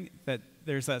interesting that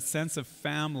there's that sense of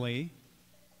family,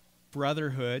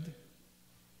 brotherhood?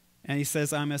 And he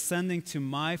says, I'm ascending to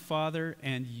my Father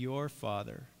and your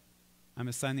Father. I'm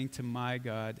ascending to my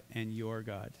God and your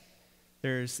God.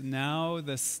 There's now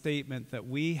the statement that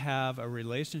we have a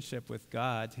relationship with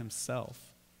God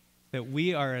himself, that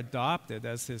we are adopted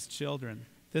as his children.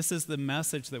 This is the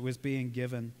message that was being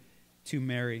given to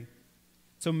Mary.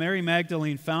 So Mary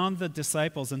Magdalene found the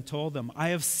disciples and told them, I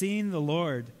have seen the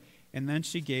Lord. And then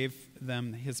she gave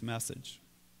them his message.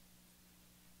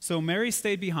 So Mary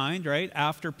stayed behind, right,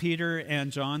 after Peter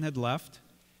and John had left.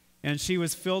 And she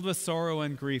was filled with sorrow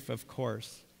and grief, of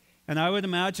course. And I would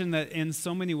imagine that in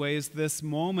so many ways, this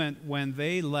moment when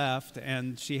they left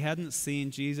and she hadn't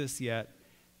seen Jesus yet,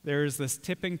 there's this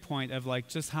tipping point of like,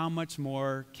 just how much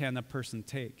more can a person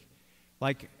take?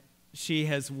 Like, she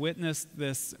has witnessed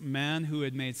this man who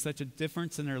had made such a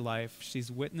difference in her life. She's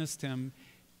witnessed him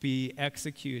be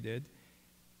executed.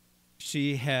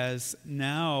 She has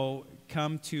now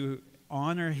come to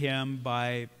honor him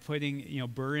by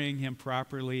burying him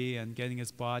properly and getting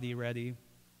his body ready.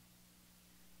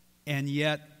 And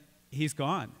yet, he's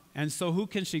gone. And so who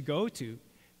can she go to?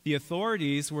 The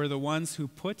authorities were the ones who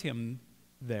put him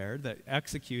there, that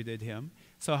executed him.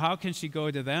 So how can she go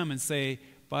to them and say,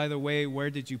 by the way, where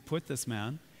did you put this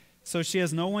man? So she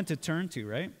has no one to turn to,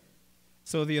 right?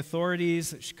 So the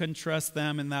authorities, she couldn't trust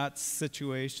them in that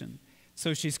situation.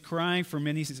 So she's crying for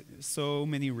so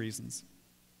many reasons.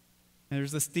 And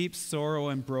there's this deep sorrow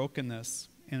and brokenness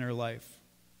in her life.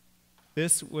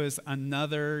 This was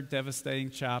another devastating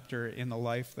chapter in the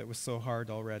life that was so hard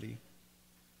already.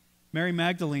 Mary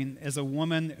Magdalene is a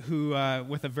woman who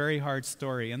with a very hard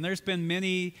story. And there's been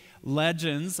many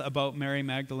legends about Mary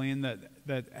Magdalene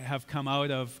that have come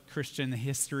out of Christian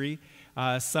history.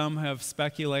 Some have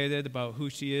speculated about who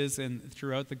she is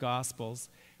throughout the Gospels.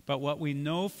 But what we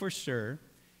know for sure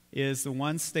is the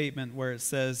one statement where it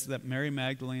says that Mary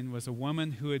Magdalene was a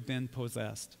woman who had been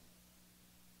possessed.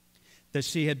 That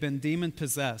she had been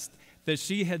demon-possessed. That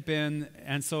she had been,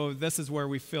 and so this is where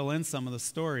we fill in some of the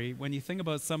story. When you think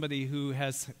about somebody who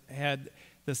has had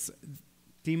this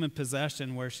demon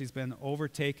possession where she's been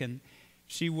overtaken,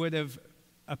 she would have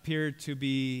appeared to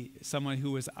be someone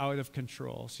who was out of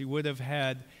control. She would have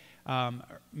had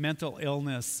mental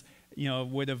illness,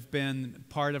 would have been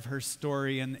part of her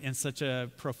story in such a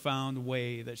profound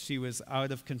way that she was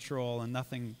out of control and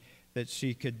nothing that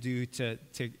she could do to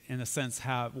in a sense,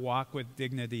 walk with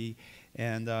dignity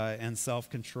and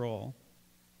self-control.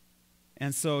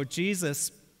 And so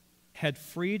Jesus had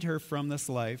freed her from this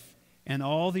life and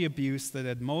all the abuse that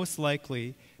had most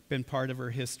likely been part of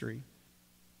her history.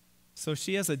 So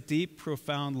she has a deep,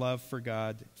 profound love for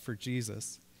God, for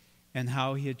Jesus, and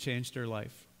how he had changed her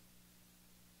life.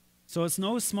 So it's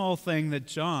no small thing that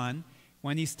John,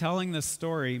 when he's telling this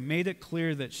story, made it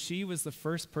clear that she was the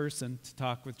first person to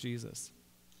talk with Jesus.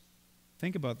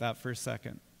 Think about that for a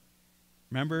second.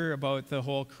 Remember about the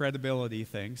whole credibility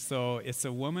thing. So it's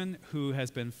a woman who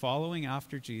has been following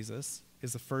after Jesus,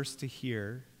 is the first to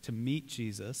hear, to meet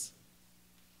Jesus,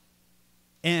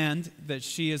 and that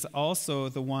she is also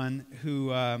the one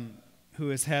who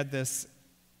has had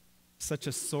such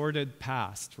a sordid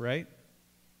past, right?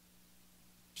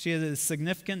 She had a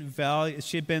significant value.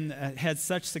 She had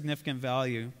such significant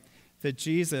value that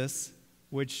Jesus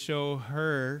would show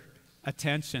her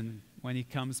attention when he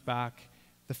comes back,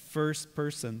 the first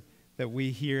person that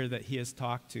we hear that he has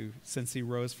talked to since he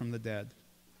rose from the dead.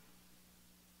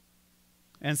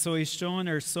 And so he's shown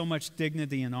her so much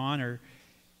dignity and honor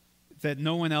that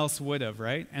no one else would have,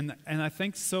 right? And I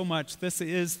think so much, this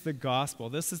is the gospel.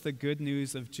 This is the good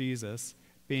news of Jesus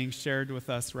being shared with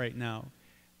us right now.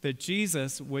 That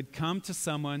Jesus would come to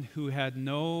someone who had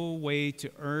no way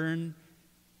to earn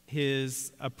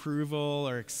his approval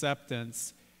or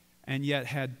acceptance, and yet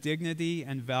had dignity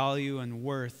and value and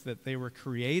worth, that they were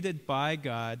created by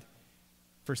God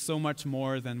for so much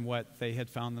more than what they had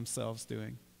found themselves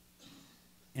doing.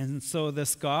 And so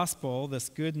this gospel, this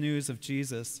good news of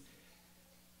Jesus,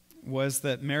 was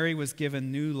that Mary was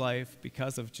given new life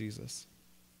because of Jesus.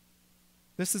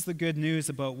 This is the good news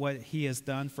about what he has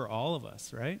done for all of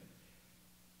us, right?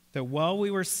 That while we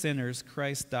were sinners,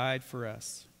 Christ died for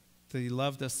us. That he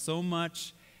loved us so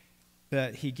much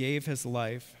that he gave his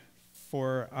life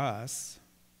for us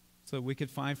so that we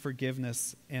could find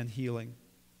forgiveness and healing.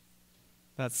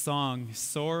 That song,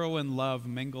 sorrow and love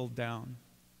mingled down.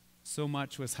 So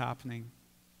much was happening.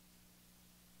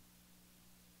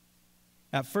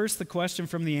 At first, the question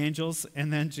from the angels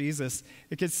and then Jesus,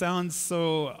 it could sound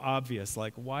so obvious,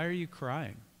 like, why are you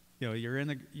crying?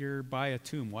 You're by a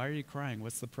tomb. Why are you crying?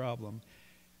 What's the problem?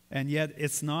 And yet,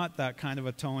 it's not that kind of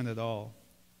a tone at all.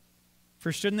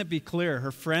 For shouldn't it be clear,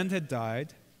 her friend had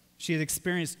died. She had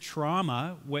experienced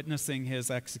trauma witnessing his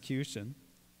execution.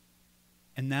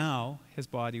 And now, his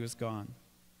body was gone.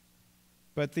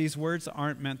 But these words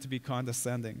aren't meant to be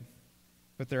condescending,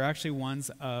 but they're actually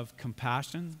ones of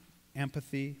compassion,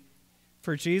 empathy.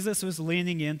 For Jesus was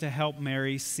leaning in to help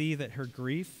Mary see that her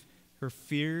grief, her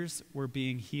fears were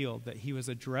being healed, that he was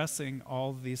addressing all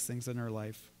of these things in her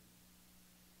life.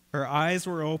 Her eyes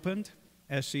were opened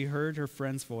as she heard her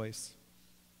friend's voice.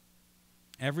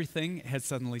 Everything had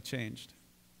suddenly changed,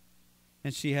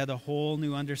 and she had a whole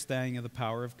new understanding of the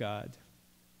power of God.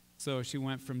 So she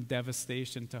went from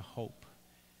devastation to hope.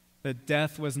 That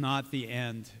death was not the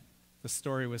end. The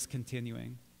story was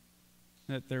continuing.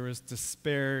 That there was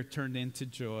despair turned into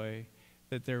joy.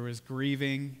 That there was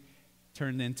grieving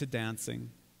turned into dancing.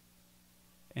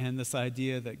 And this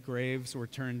idea that graves were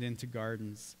turned into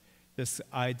gardens. This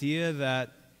idea that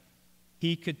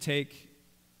he could take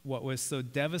what was so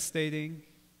devastating,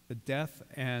 the death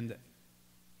and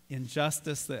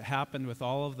injustice that happened with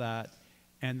all of that,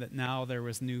 and that now there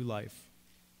was new life.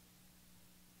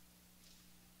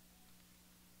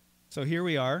 So here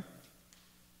we are.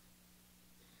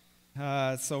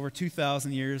 It's over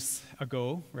 2,000 years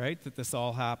ago, right, that this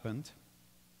all happened.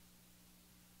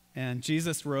 And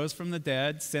Jesus rose from the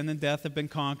dead. Sin and death have been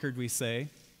conquered, we say.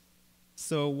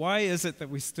 So why is it that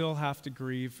we still have to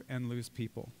grieve and lose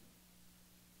people?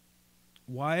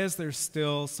 Why is there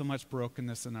still so much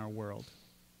brokenness in our world?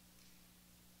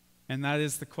 And that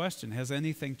is the question. Has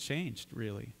anything changed,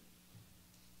 really?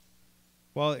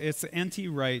 Well, it's N.T.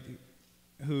 Wright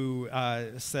who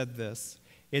said this.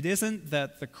 It isn't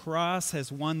that the cross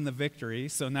has won the victory,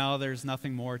 so now there's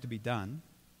nothing more to be done.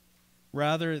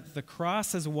 Rather, the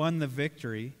cross has won the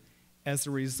victory, as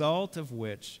a result of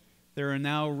which there are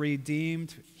now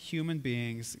redeemed human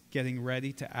beings getting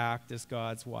ready to act as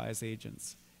God's wise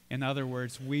agents. In other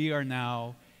words, we are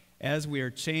now, as we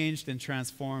are changed and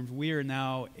transformed, we are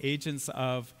now agents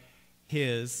of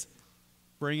His,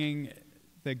 bringing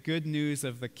the good news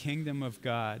of the kingdom of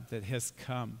God that has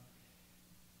come.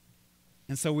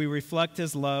 And so we reflect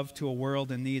His love to a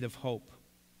world in need of hope.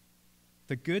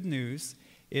 The good news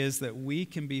is that we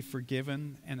can be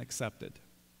forgiven and accepted,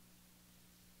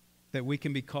 that we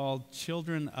can be called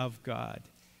children of God,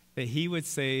 that He would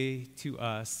say to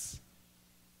us,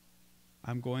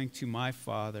 I'm going to my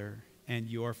Father and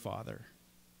your Father.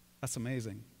 That's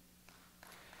amazing.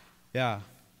 Yeah.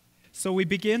 So we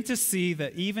begin to see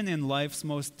that even in life's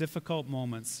most difficult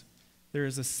moments, there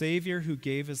is a Savior who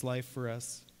gave His life for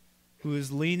us, who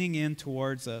is leaning in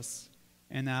towards us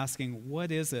and asking,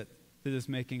 what is it that is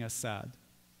making us sad?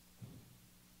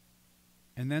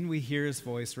 And then we hear His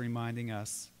voice reminding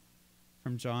us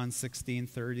from John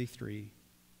 16:33,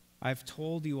 I've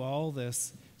told you all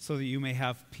this so that you may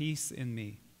have peace in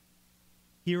me.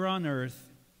 Here on earth,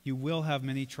 you will have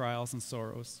many trials and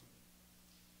sorrows.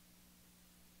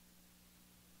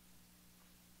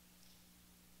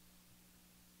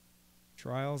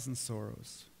 Trials and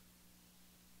sorrows.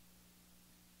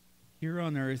 Here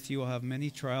on earth you will have many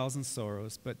trials and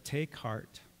sorrows, but take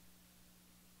heart,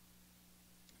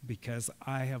 because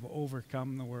I have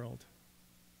overcome the world.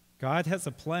 God has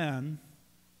a plan,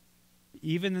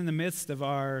 even in the midst of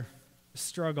our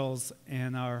struggles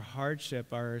and our hardship,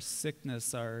 our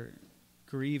sickness, our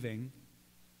grieving.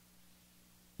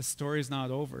 The story's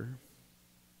not over.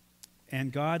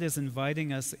 And God is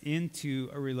inviting us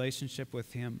into a relationship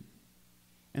with Him.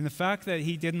 And the fact that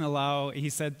He didn't allow,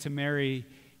 He said to Mary,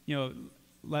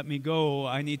 let me go,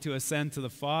 I need to ascend to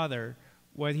the Father.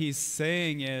 What He's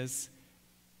saying is,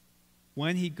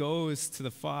 when He goes to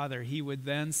the Father, He would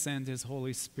then send His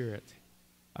Holy Spirit,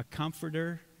 a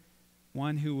comforter,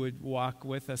 one who would walk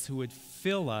with us, who would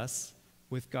fill us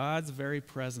with God's very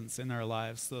presence in our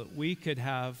lives so that we could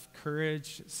have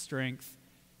courage, strength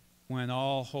when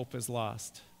all hope is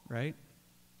lost, right?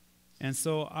 And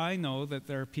so I know that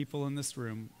there are people in this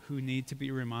room who need to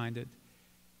be reminded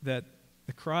that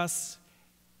the cross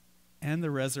and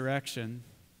the resurrection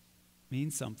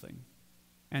mean something.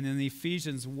 And in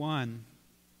Ephesians 1,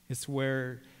 it's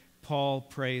where Paul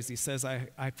prays. He says,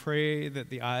 I pray that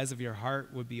the eyes of your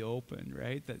heart would be open,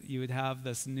 right? That you would have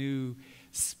this new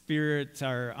spirit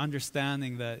or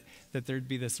understanding, that there'd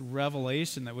be this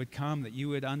revelation that would come, that you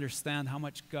would understand how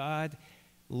much God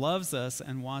loves us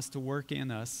and wants to work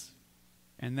in us.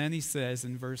 And then he says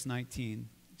in verse 19,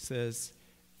 he says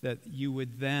that you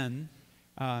would then,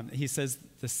 he says,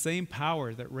 the same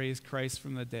power that raised Christ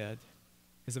from the dead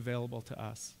is available to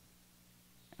us.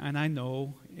 And I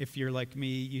know if you're like me,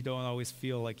 you don't always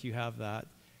feel like you have that.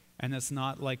 And it's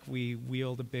not like we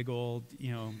wield a big old,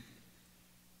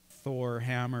 Thor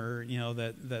hammer,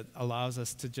 that allows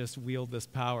us to just wield this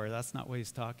power. That's not what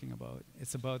he's talking about.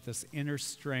 It's about this inner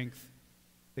strength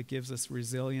that gives us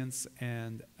resilience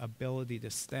and ability to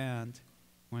stand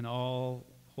when all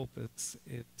hope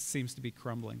it seems to be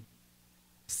crumbling.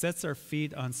 Sets our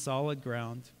feet on solid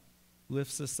ground,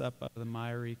 lifts us up out of the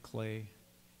miry clay,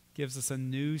 gives us a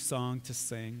new song to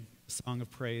sing, a song of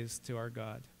praise to our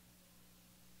God.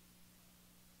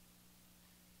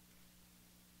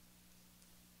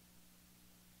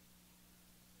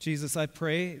 Jesus, I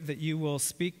pray that you will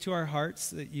speak to our hearts,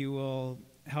 that you will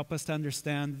help us to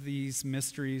understand these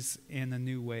mysteries in a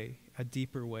new way, a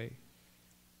deeper way.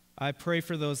 I pray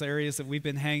for those areas that we've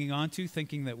been hanging on to,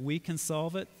 thinking that we can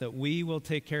solve it, that we will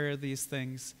take care of these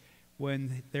things,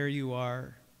 when there you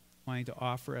are, wanting to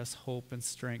offer us hope and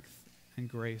strength and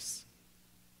grace.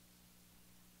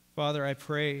 Father, I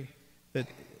pray that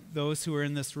those who are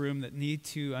in this room that need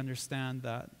to understand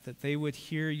that they would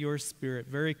hear your Spirit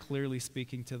very clearly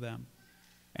speaking to them,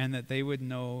 and that they would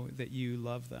know that you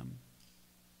love them,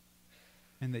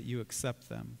 and that you accept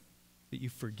them, that you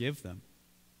forgive them.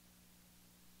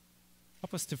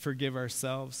 Help us to forgive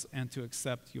ourselves and to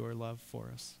accept your love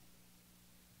for us.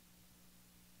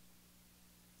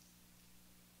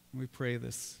 We pray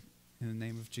this in the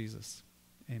name of Jesus.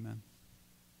 Amen.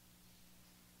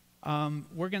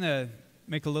 We're going to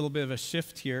make a little bit of a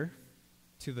shift here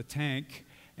to the tank.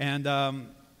 And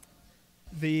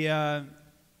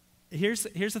here's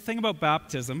the thing about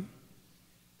baptism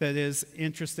that is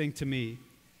interesting to me.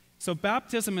 So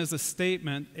baptism is a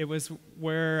statement. It was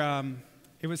where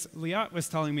it was Liat was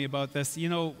telling me about this. You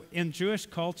know, in Jewish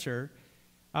culture,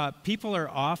 people are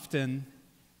often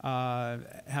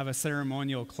have a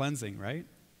ceremonial cleansing, right?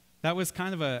 That was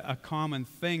kind of a common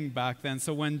thing back then.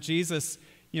 So when Jesus,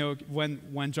 you know,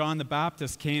 when John the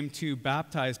Baptist came to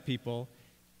baptize people,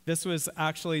 this was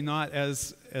actually not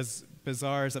as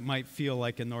bizarre as it might feel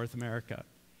like in North America.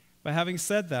 But having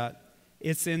said that,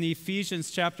 it's in Ephesians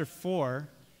chapter 4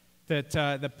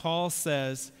 that Paul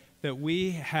says that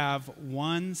we have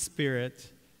one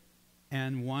Spirit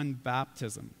and one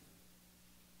baptism.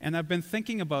 And I've been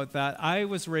thinking about that. I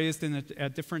was raised in a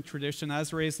different tradition. I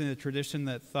was raised in a tradition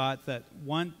that thought that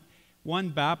one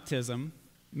baptism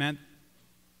meant,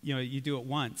 you know, you do it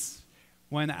once.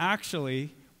 When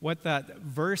actually, what that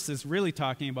verse is really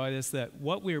talking about is that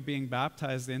what we are being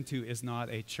baptized into is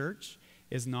not a church,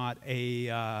 is not a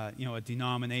a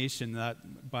denomination.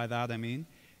 By that I mean,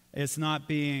 it's not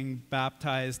being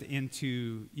baptized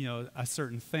into, you know, a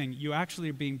certain thing. You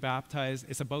actually are being baptized.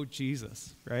 It's about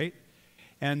Jesus, right?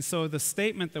 And so the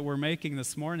statement that we're making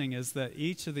this morning is that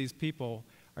each of these people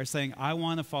are saying, I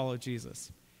want to follow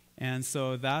Jesus. And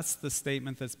so that's the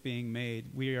statement that's being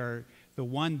made. The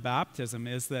one baptism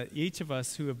is that each of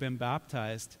us who have been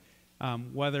baptized,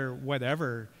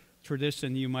 whatever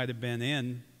tradition you might have been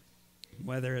in,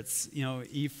 whether it's, you know,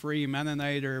 E-Free,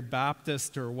 Mennonite, or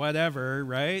Baptist, or whatever,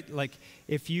 right? Like,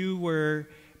 if you were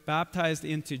baptized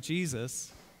into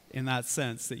Jesus in that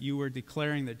sense, that you were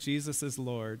declaring that Jesus is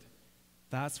Lord,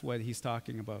 that's what he's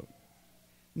talking about.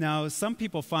 Now, some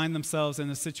people find themselves in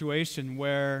a situation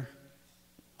where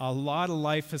a lot of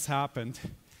life has happened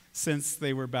since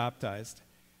they were baptized.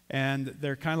 And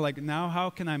they're kind of like, now how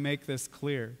can I make this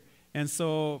clear? And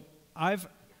so I've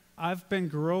been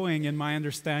growing in my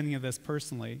understanding of this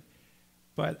personally.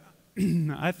 But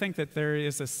I think that there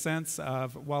is a sense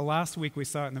of, well, last week we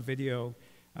saw it in the video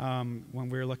when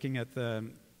we were looking at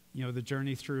the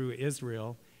journey through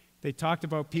Israel. They talked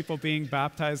about people being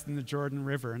baptized in the Jordan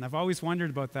River. And I've always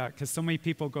wondered about that because so many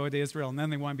people go to Israel and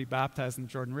then they want to be baptized in the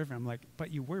Jordan River. I'm like,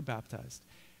 but you were baptized.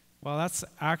 Well, that's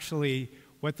actually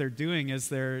what they're doing is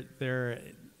the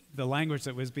language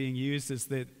that was being used is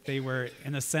that they were,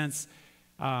 in a sense,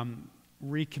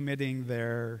 recommitting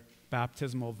their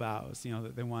baptismal vows, you know,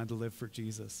 that they wanted to live for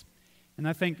Jesus. And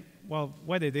I think, well,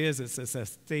 what it is it's a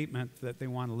statement that they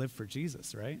want to live for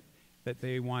Jesus, right? That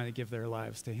they want to give their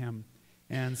lives to him.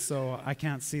 And so I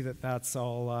can't see that that's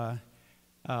all a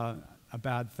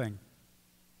bad thing.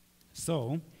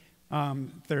 So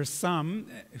there's some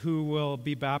who will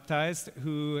be baptized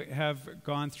who have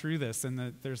gone through this,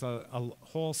 and there's a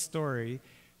whole story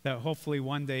that hopefully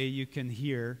one day you can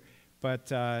hear, but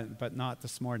not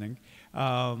this morning.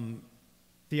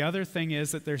 The other thing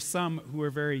is that there's some who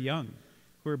are very young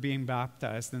who are being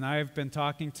baptized, and I've been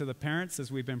talking to the parents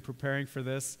as we've been preparing for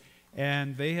this,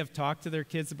 and they have talked to their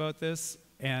kids about this,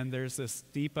 and there's this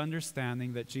deep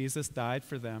understanding that Jesus died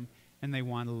for them, and they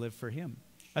want to live for him.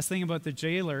 I was thinking about the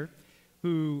jailer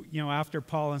who, you know, after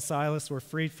Paul and Silas were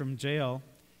freed from jail,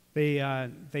 they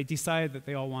decided that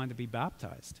they all wanted to be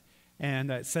baptized.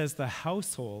 And it says the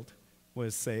household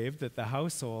was saved, that the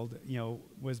household, you know,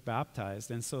 was baptized.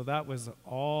 And so that was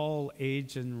all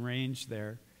age and range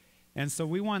there. And so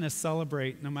we want to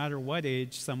celebrate, no matter what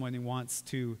age someone who wants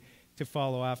to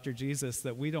follow after Jesus,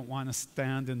 that we don't want to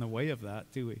stand in the way of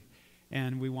that, do we?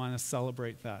 And we want to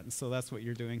celebrate that. And so that's what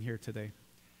you're doing here today.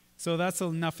 So that's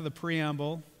enough of the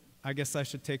preamble. I guess I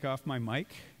should take off my mic.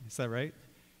 Is that right?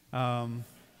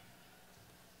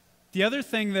 The other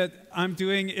thing that I'm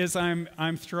doing is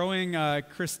I'm throwing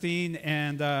Christine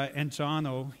and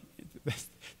Jono.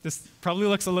 This probably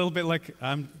looks a little bit like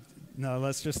no.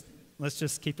 Let's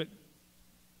just keep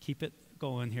it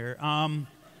going here.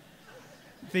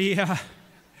 The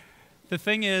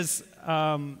thing is,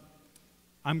 I'm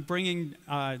bringing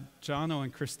Jono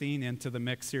and Christine into the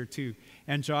mix here too.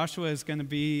 And Joshua is going to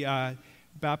be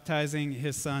baptizing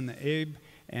his son Abe,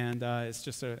 and it's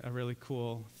just a really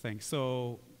cool thing.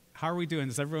 So how are we doing?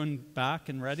 Is everyone back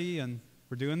and ready, and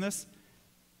we're doing this?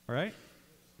 All right?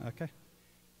 Okay.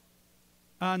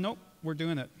 Nope, we're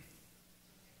doing it.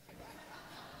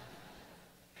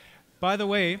 By the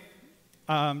way,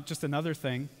 just another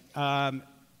thing.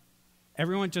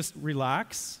 Everyone just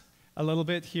relax a little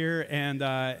bit here,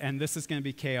 and this is going to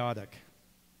be chaotic.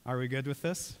 Are we good with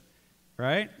this?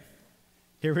 Right?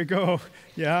 Here we go.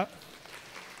 Yeah.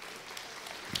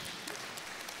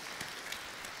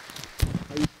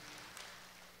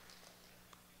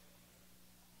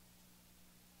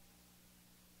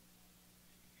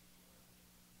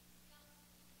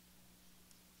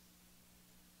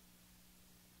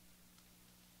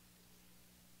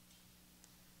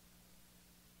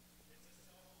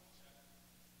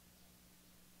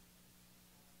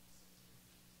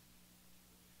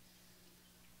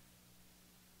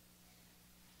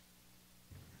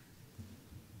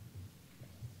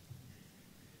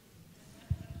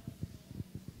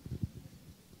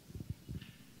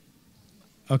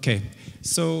 Okay,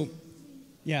 so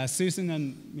yeah, Susan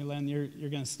and Milan, you're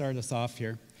going to start us off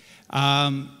here.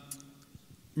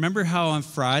 Remember how on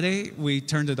Friday we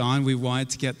turned it on, we wanted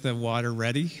to get the water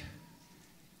ready?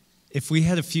 If we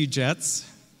had a few jets,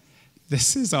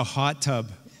 this is a hot tub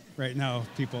right now,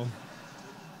 people.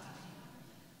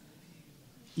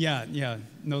 Yeah,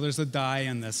 no, there's a dye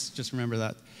in this, just remember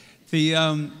that.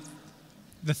 The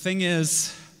thing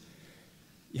is,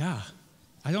 yeah,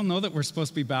 I don't know that we're supposed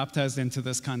to be baptized into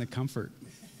this kind of comfort.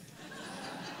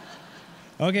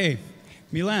 Okay,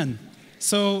 Milan.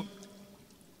 So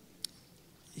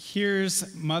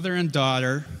here's mother and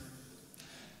daughter,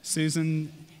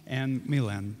 Susan and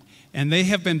Milan. And they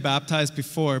have been baptized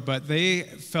before, but they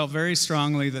felt very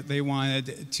strongly that they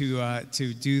wanted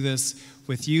to do this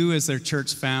with you as their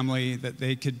church family, that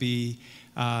they could be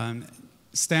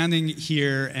standing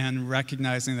here and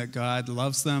recognizing that God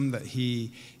loves them, that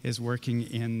He is working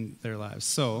in their lives.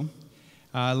 So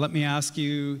let me ask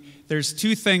you, there's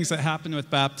two things that happen with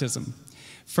baptism.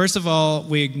 First of all,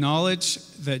 we acknowledge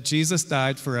that Jesus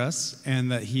died for us and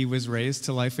that He was raised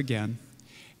to life again.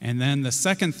 And then the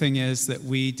second thing is that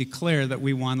we declare that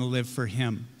we want to live for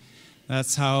Him.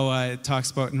 That's how it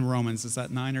talks about in Romans. Is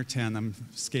that 9 or 10? I'm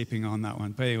escaping on that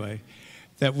one. But anyway,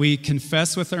 that we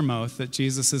confess with our mouth that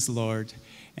Jesus is Lord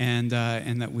and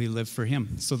that we live for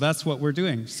Him. So that's what we're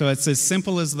doing. So it's as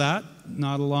simple as that,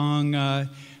 not a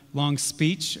long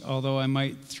speech, although I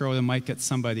might throw the mic at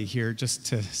somebody here just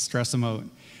to stress them out.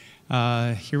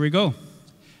 Here we go.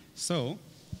 So,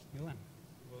 Milan,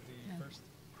 we'll do you first.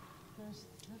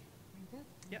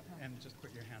 Yeah, and just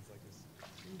put your hands like this.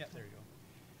 Yeah, there you go.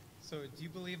 So, do you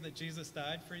believe that Jesus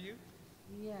died for you?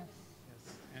 Yes.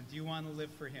 Yes. And do you want to live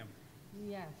for Him?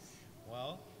 Yes.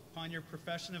 Well, upon your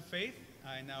profession of faith,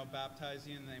 I now baptize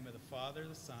you in the name of the Father,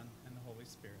 the Son, and the Holy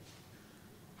Spirit.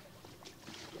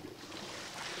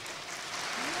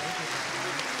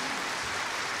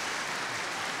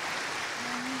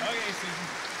 Okay, Susan.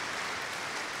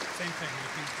 Same thing.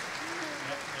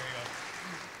 Yep, there you go.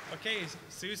 Okay,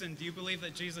 Susan, do you believe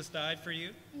that Jesus died for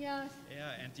you? Yes.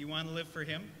 Yeah, and do you want to live for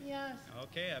Him? Yes.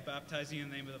 Okay, I baptize you in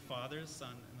the name of the Father, the Son,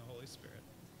 and the Holy Spirit.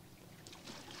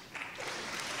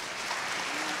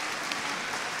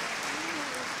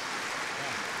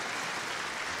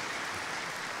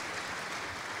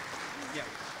 Yeah.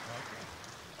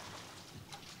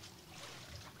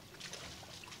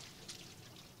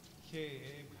 Okay,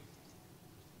 Abe.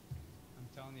 I'm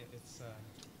telling you, it's.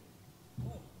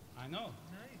 I know.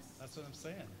 Nice. That's what I'm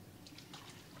saying.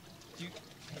 Do you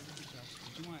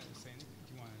want to say anything?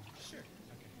 Do you want to? Sure.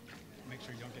 Okay. Make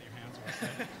sure you don't get your hands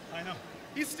wet. I know.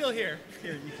 He's still here.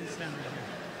 Here, you can stand right here.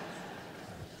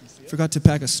 You see it? Forgot to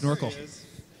pack a snorkel. There he is.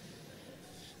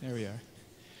 There we are.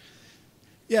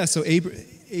 Yeah, so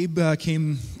Abe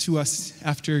came to us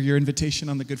after your invitation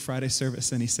on the Good Friday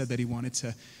service, and he said that he wanted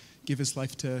to give his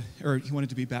life to, or he wanted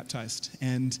to be baptized.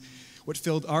 And what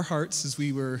filled our hearts as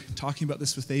we were talking about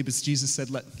this with Abe is Jesus said,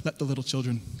 let the little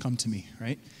children come to me,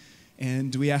 right?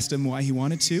 And we asked him why he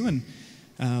wanted to, and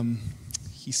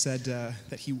he said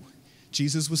that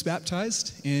Jesus was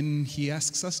baptized, and he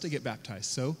asks us to get baptized.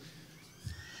 So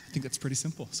I think that's pretty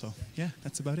simple. So yeah,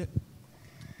 that's about it.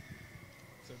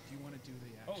 So do you want to do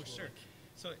the actual? Oh, sure.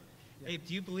 So, Abe,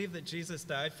 do you believe that Jesus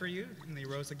died for you and He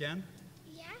rose again?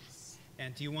 Yes.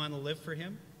 And do you want to live for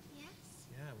Him? Yes.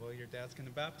 Yeah, well, your dad's going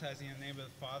to baptize you in the name of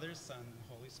the Father, Son, and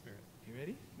the Holy Spirit. You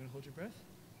ready? You want to hold your breath?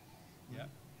 Yeah.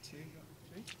 2,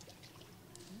 3.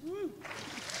 Woo! Woo!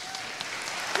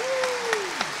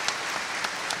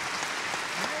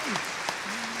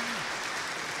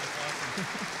 That's awesome.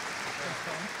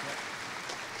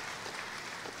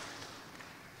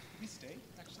 We stay,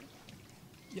 actually.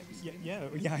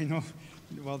 Yeah, I know.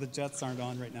 Well, the jets aren't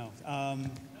on right now.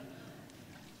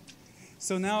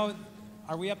 So now,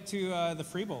 are we up to the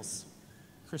Freebles?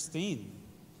 Christine.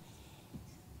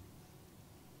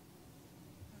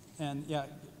 And yeah,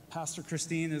 Pastor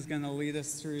Christine is going to lead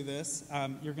us through this.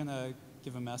 You're going to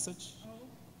give a message? Oh.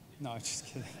 No, I'm just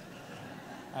kidding.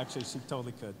 Actually, she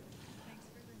totally could.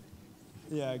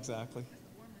 Yeah, exactly.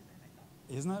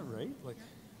 Isn't that right? Like,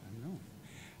 I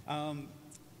don't know.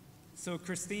 So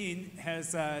Christine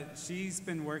has, she's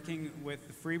been working with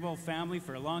the Freeble family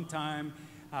for a long time.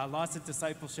 Lots of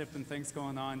discipleship and things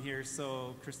going on here.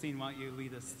 So Christine, why don't you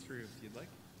lead us through if you'd like?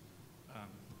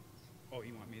 Oh,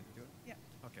 you want me to do it? Yeah.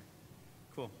 Okay,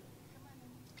 cool. Come on in.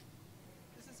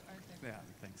 This is Arthur. Yeah,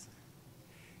 thanks.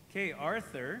 Okay,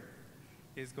 Arthur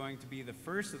is going to be the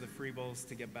first of the Freebles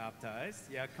to get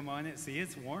baptized. Yeah, come on in. See,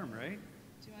 it's warm, right?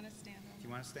 Do you want to stand on? Do you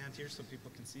want to stand here so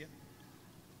people can see it?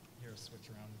 Here, I'll switch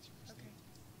around with you, Christine.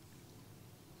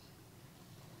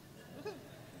 Okay.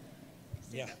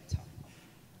 Yeah.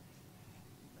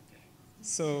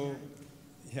 So,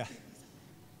 yeah.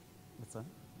 What's that?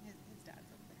 His dad's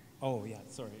over there. Oh, yeah,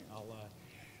 sorry.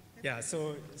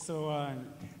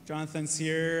 Jonathan's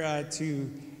here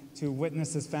to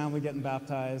witness his family getting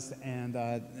baptized, and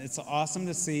it's awesome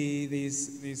to see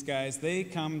these guys. They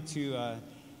come to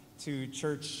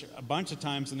church a bunch of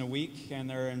times in a week, and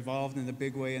they're involved in a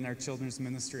big way in our children's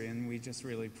ministry, and we just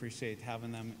really appreciate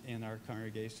having them in our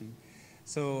congregation.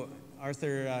 So,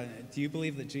 Arthur, do you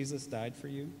believe that Jesus died for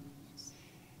you? Yes.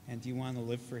 And do you want to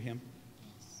live for him?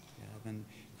 Yes. Yeah, then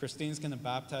Christine's going to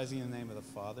baptize you in the name of the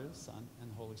Father, the Son, and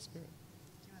the Holy Spirit.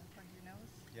 Do you want to plug your nose?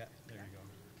 Yeah, there you go.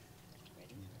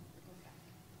 Ready? We're going back.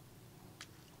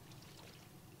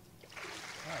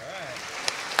 All right.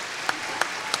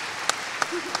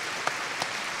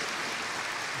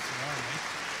 It's warm, eh?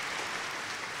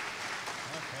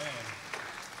 Okay.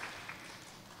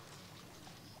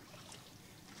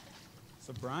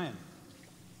 So Brian.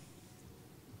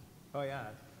 Oh yeah,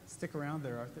 stick around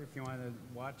there, Arthur, if you want to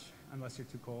watch, unless you're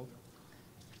too cold.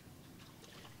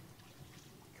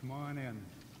 Come on in.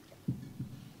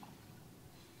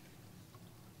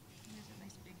 There's a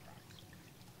nice big box.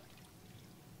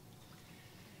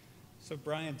 So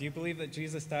Brian, do you believe that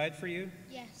Jesus died for you?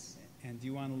 Yes. And do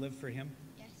you want to live for him?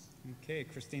 Yes. Okay,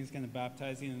 Christine's going to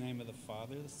baptize you in the name of the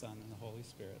Father, the Son, and the Holy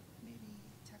Spirit. Maybe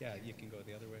tuck Yeah, your- you can go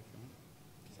the other way if you want.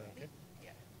 Is that okay?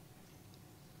 Yeah.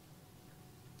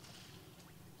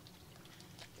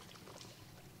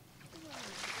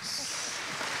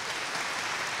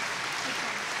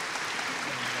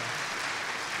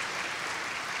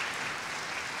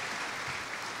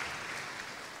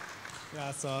 Yeah,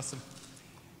 that's awesome.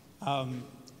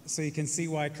 So you can see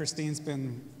why Christine's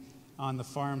been on the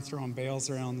farm throwing bales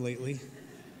around lately.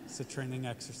 It's a training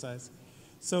exercise.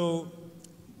 So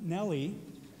Nellie,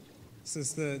 this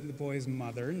is the boy's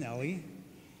mother, Nellie.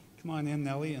 Come on in,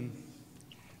 Nellie. And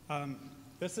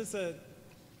this is or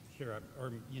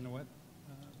you know what?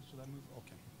 Should I move?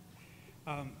 Okay.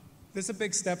 This is a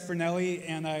big step for Nellie,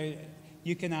 and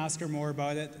you can ask her more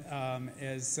about it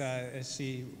as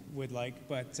she would like.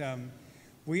 But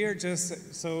we are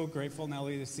just so grateful,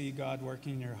 Nellie, to see God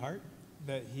working in your heart,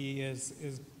 that he is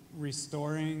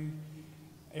restoring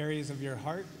areas of your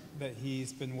heart, that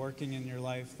he's been working in your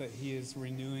life, that he is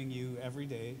renewing you every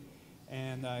day.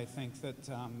 And I think that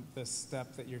this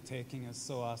step that you're taking is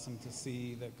so awesome to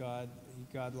see that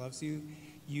God loves you.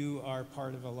 You are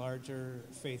part of a larger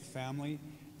faith family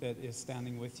that is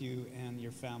standing with you and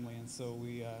your family, and so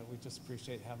we just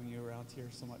appreciate having you around here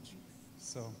so much.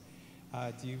 So,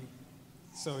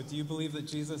 do you believe that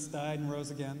Jesus died and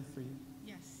rose again for you?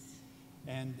 Yes.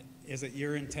 And is it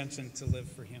your intention to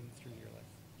live for him through your life?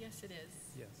 Yes, it is.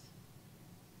 Yes.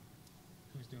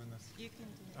 Who's doing this? You can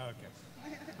do it. Oh, okay.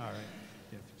 All right.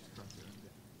 Yeah, just cross it out.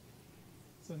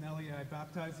 So, Nellie, I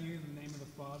baptize you in the name of the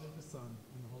Father, the Son,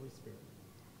 and the Holy Spirit.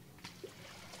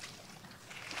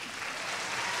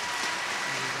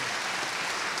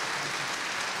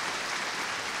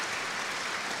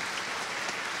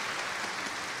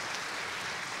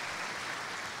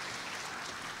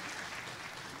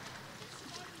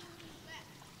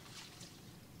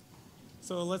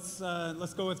 So let's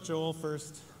go with Joel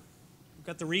first. We've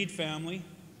got the Reed family.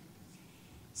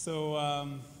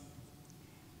 So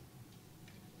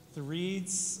the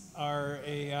Reeds are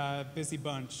a busy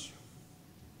bunch.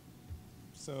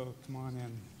 So come on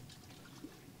in.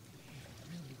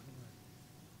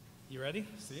 You ready?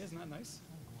 See, isn't that nice?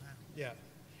 Yeah.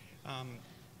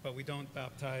 But we don't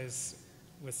baptize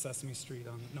with Sesame Street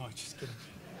on. No, I'm just kidding.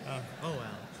 Oh,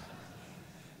 wow.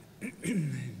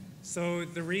 So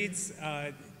the Reeds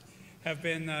have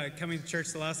been coming to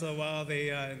church the last little while.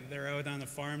 They're out on a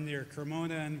farm near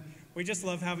Cremona, and we just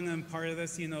love having them part of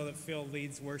this. You know that Phil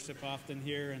leads worship often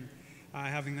here, and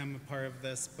having them a part of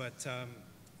this. But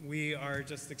we are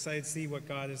just excited to see what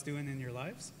God is doing in your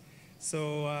lives.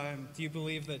 So do you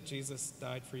believe that Jesus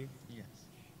died for you? Yes,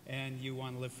 And you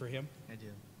want to live for him? I do.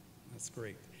 That's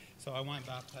great. So I want to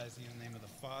baptize you in the name of the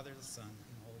Father, the Son, and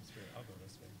the Holy Spirit. I'll go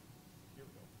this way. Here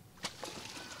we go.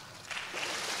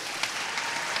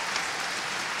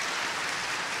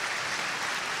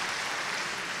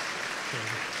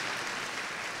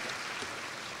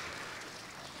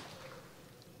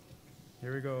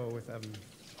 Here we go with Evan.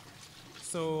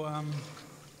 So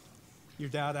your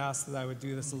dad asked that I would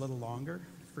do this a little longer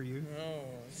for you. Oh.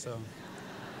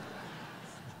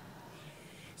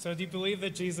 So do you believe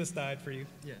that Jesus died for you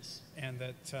Yes, and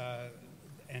that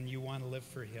and you want to live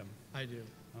for him? I do.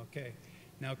 Okay.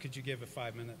 Now could you give a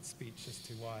 5-minute speech as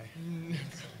to why?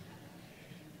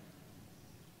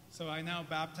 So I now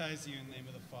baptize you in the name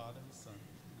of the Father, the Son,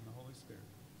 and the Holy Spirit.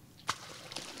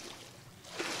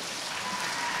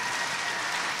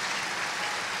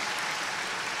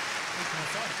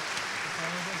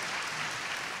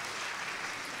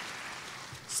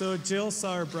 So Jill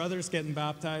saw her brothers getting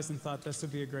baptized and thought this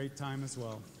would be a great time as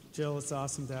well. Jill, it's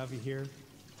awesome to have you here.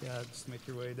 Yeah, just make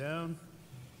your way down.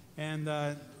 And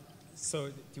so,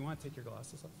 do you want to take your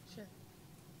glasses off? Sure.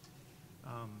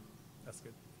 That's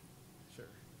good. Sure.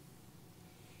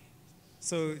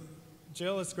 So,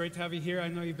 Jill, it's great to have you here. I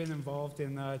know you've been involved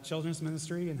in children's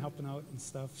ministry and helping out and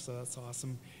stuff, so that's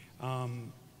awesome.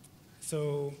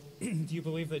 So, do you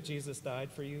believe that Jesus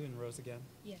died for you and rose again?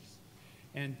 Yes.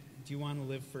 And do you want to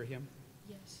live for him?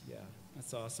 Yes. Yeah,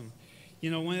 that's awesome.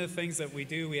 You know, one of the things that we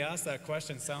do, we ask that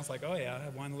question, it sounds like, oh yeah, I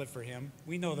want to live for him.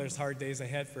 We know there's hard days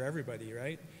ahead for everybody,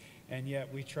 right? And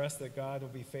yet we trust that God will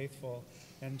be faithful.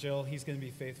 And Jill, he's going to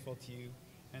be faithful to you.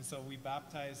 And so we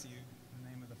baptize you in the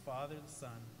name of the Father, the Son,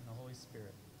 and the Holy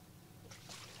Spirit.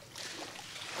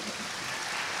 You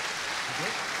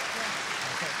good?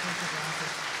 Yeah. Okay, take your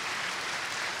glasses.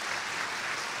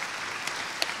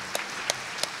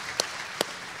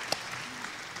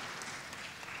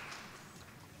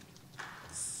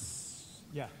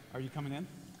 Yeah, are you coming in?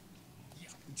 Yeah.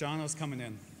 Jono's coming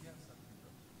in.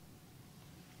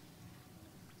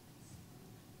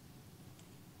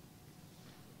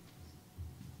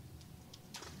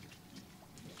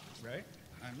 Right?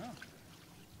 I know.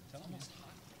 Tell him it's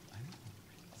hot. I know.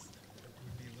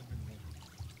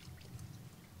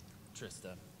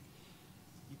 Trista.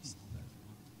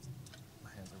 My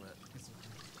hands are wet.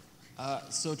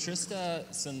 So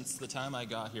Trista, since the time I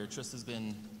got here, Trista's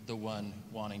been the one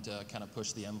wanting to kind of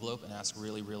push the envelope and ask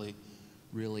really, really,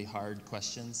 really hard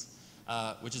questions,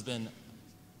 which has been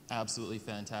absolutely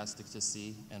fantastic to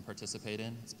see and participate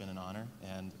in. It's been an honor,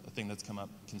 and a thing that's come up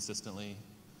consistently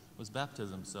was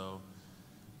baptism. So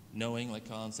knowing, like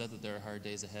Colin said, that there are hard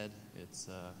days ahead, it's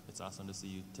awesome to see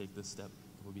you take this step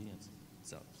of obedience.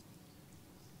 So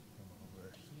come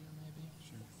over here, maybe.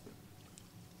 Sure.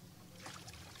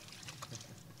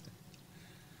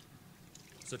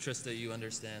 So Trista, you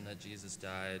understand that Jesus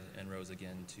died and rose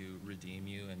again to redeem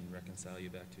you and reconcile you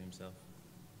back to himself?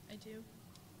 I do.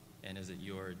 And is it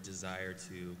your desire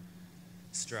to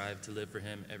strive to live for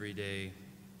him every day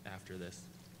after this?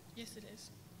 Yes, it is.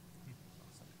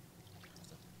 Awesome.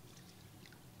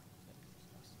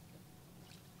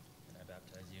 And I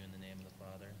baptize you in the name of the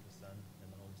Father, the Son,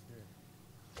 and the Holy Spirit.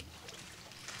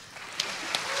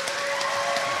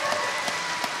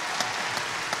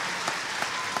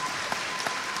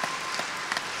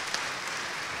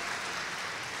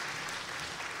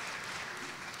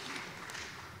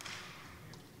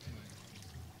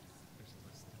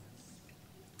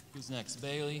 Who's next?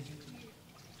 Bailey?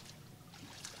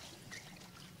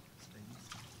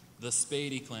 The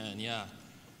Spady clan, yeah.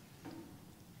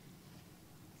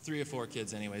 3 or 4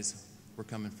 kids anyways. We're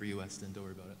coming for you, Weston. Don't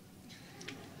worry about it.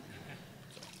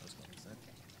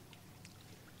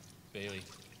 Bailey,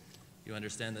 you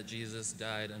understand that Jesus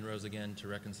died and rose again to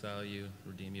reconcile you,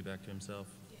 redeem you back to himself?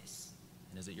 Yes.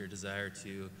 And is it your desire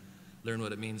to learn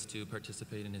what it means to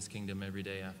participate in his kingdom every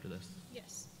day after this?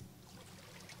 Yes.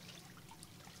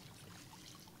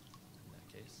 In that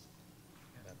case,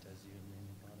 I baptize you in the name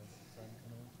of the Father, Son,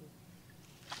 and Holy Spirit.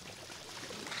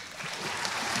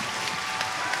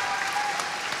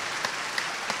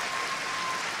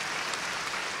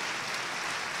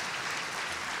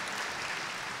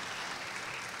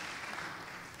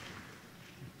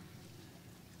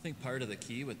 I think part of the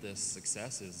key with this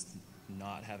success is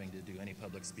not having to do any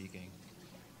public speaking,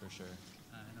 for sure.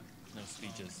 No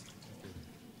speeches.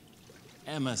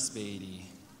 Emma Spady,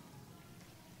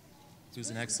 who's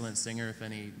an excellent singer if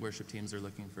any worship teams are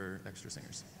looking for extra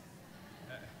singers.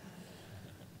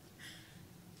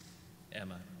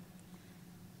 Emma,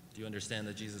 do you understand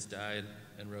that Jesus died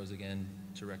and rose again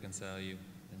to reconcile you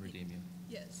and redeem you?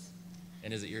 Yes.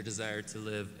 And is it your desire to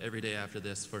live every day after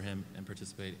this for him and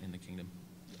participate in the kingdom?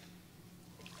 In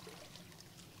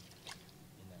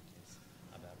that case,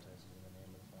 I baptize you in the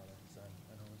name of the Father, Son,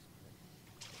 and Holy Spirit.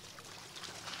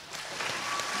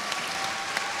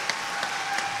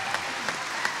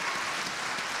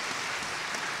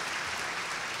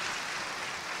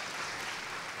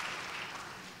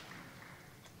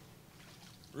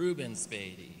 Reuben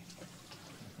Spady.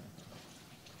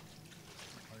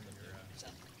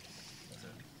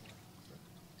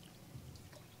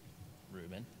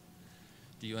 Reuben,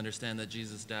 do you understand that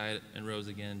Jesus died and rose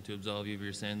again to absolve you of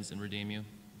your sins and redeem you?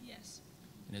 Yes.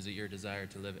 And is it your desire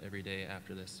to live every day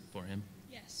after this for him?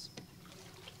 Yes.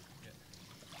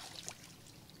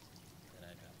 And I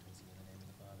baptize you in the name of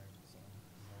the Father, the Son,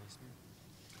 and the Holy Spirit.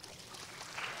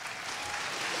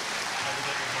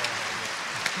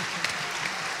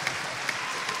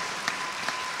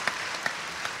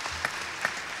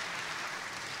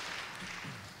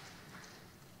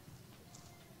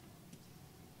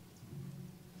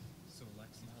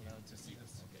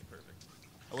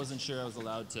 I wasn't sure I was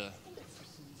allowed to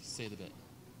say the bit.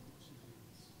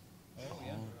 Oh,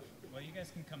 yeah. Well, you guys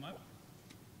can come up.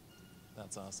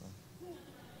 That's awesome.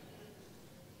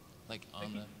 Like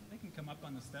They can come up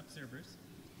on the steps there, Bruce.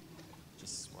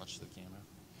 just watch the camera.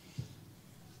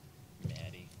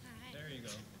 Maddie. There you go.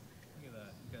 Look at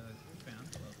that. You got a fan.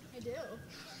 I do.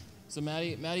 So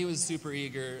Maddie was super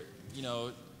eager, you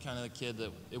know, kind of the kid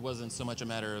that it wasn't so much a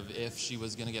matter of if she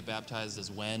was going to get baptized as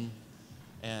when,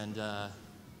 and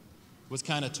was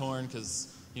kind of torn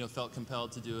because, you know, felt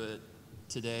compelled to do it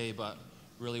today, but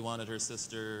really wanted her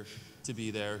sister to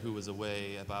be there who was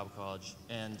away at Bible college.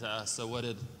 And so what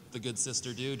did the good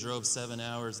sister do? Drove 7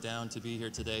 hours down to be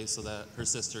here today so that her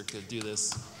sister could do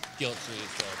this guilt-free.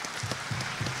 So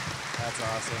that's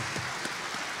awesome.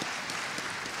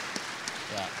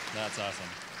 Yeah, that's awesome.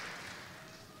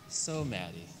 So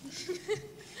Maddie,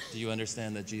 do you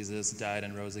understand that Jesus died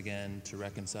and rose again to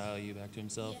reconcile you back to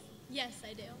himself? Yes,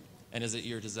 I do. And is it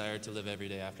your desire to live every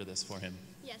day after this for him?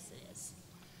 Yes, it is.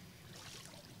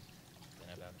 Then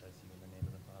I baptize you in the name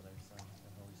of the Father, Son, and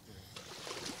Holy Spirit.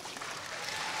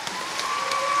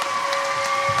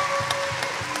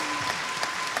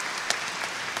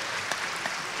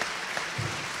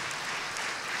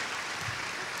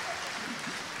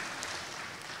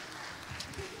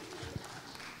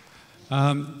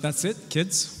 That's it,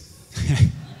 kids.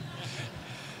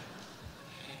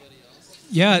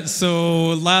 Yeah, so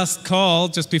last call,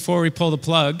 just before we pull the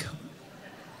plug.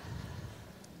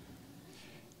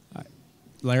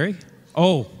 Larry?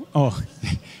 Oh. Oh.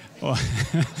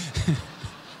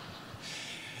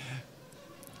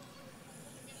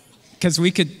 Because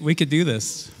we could do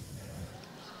this.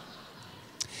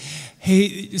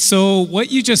 Hey, so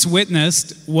what you just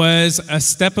witnessed was a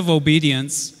step of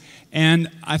obedience, and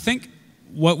I think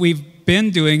what we've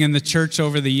been doing in the church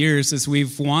over the years is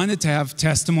we've wanted to have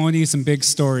testimonies and big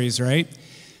stories, right?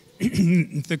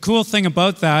 The cool thing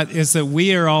about that is that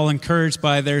we are all encouraged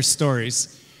by their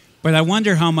stories. But I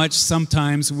wonder how much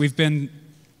sometimes we've been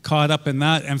caught up in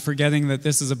that and forgetting that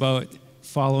this is about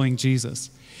following Jesus.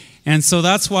 And so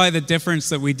that's why the difference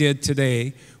that we did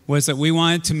today was that we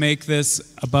wanted to make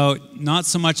this about, not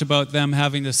so much about them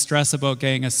having to stress about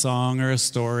getting a song or a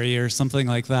story or something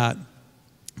like that.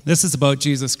 This is about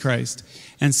Jesus Christ.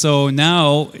 And so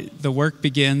now the work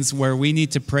begins where we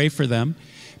need to pray for them,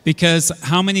 because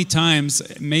how many times,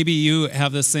 maybe you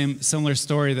have the similar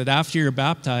story, that after you're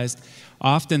baptized,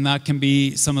 often that can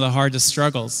be some of the hardest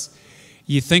struggles.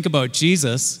 You think about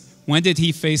Jesus, when did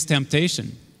he face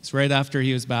temptation? It's right after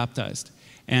he was baptized.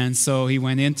 And so he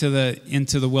went into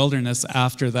the wilderness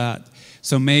after that.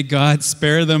 So may God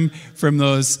spare them from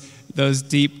those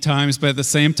deep times, but at the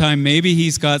same time, maybe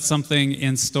he's got something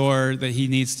in store that he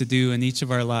needs to do in each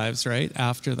of our lives, right,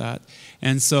 after that.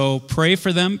 And so pray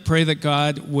for them. Pray that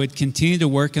God would continue to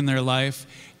work in their life,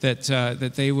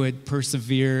 that they would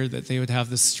persevere, that they would have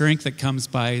the strength that comes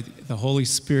by the Holy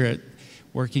Spirit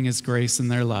working his grace in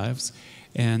their lives.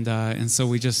 And so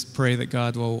we just pray that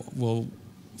God will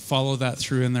follow that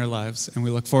through in their lives. And we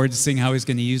look forward to seeing how he's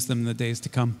going to use them in the days to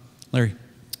come. Larry.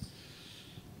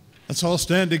 Let's all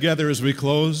stand together as we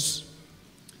close.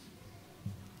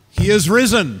 He is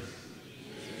risen.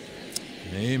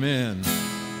 Amen.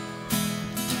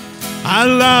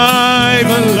 Alive,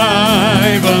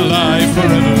 alive, alive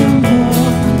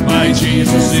forevermore. My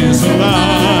Jesus is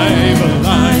alive,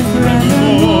 alive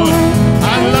forevermore.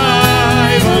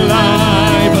 Alive,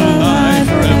 alive, alive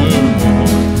forevermore.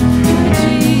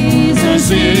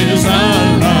 Jesus is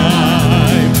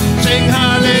alive. Sing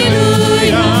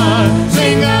hallelujah,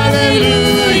 sing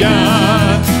hallelujah.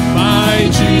 My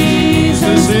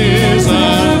Jesus is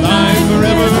alive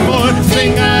forevermore.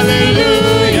 Sing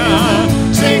hallelujah,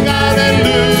 sing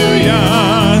hallelujah.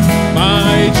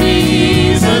 My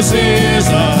Jesus is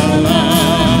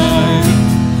alive.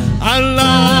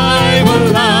 Alive,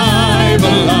 alive,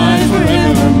 alive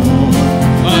forevermore.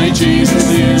 My Jesus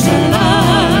is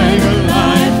alive,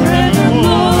 alive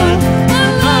forevermore.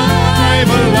 Alive,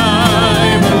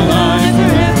 alive, alive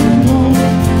forevermore.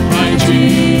 My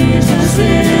Jesus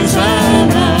is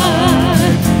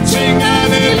alive. Sing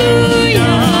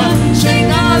hallelujah, sing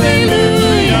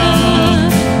hallelujah.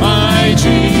 My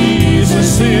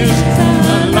Jesus is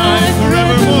alive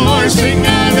forevermore. Sing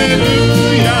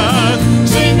hallelujah,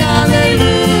 sing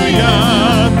hallelujah.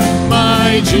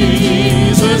 My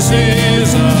Jesus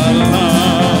is alive.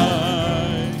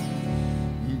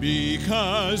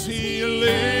 Because he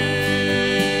lives,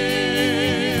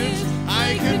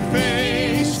 I can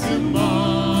face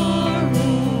tomorrow.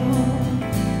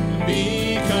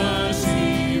 Because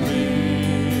he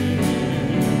lives,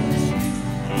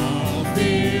 all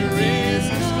fear is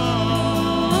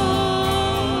gone.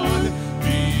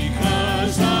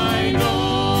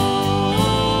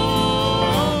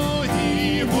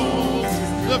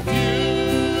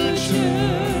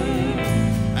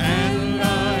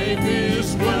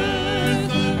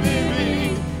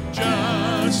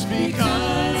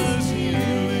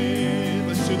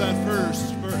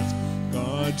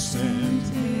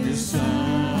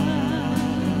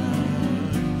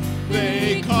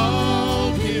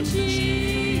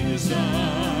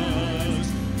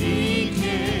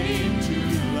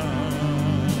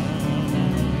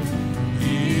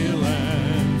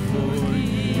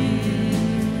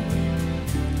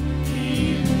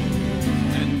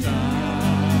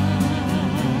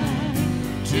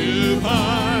 to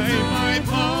buy my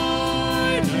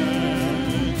pardon.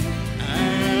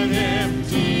 An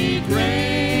empty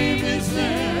grave is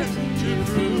there to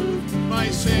prove my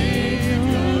Savior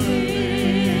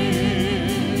lives.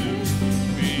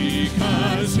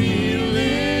 Because He lives,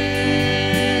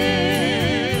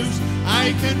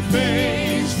 I can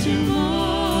face tomorrow.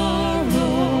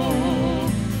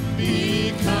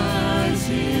 Because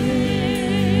He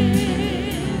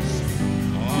lives,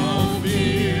 all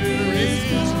fear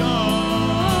is gone.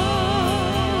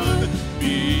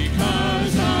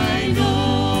 Because I know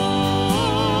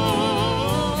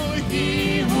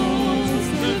He holds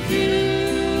the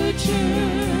future,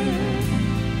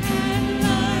 and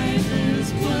life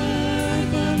is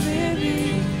worth the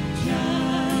living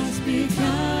just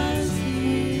because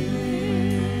He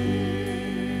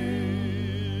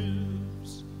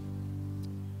lives.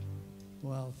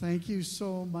 Well, thank you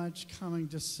so much coming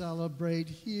to celebrate.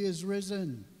 He is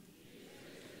risen.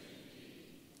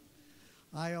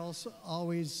 I also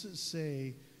always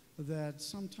say that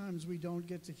sometimes we don't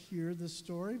get to hear the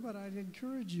story, but I'd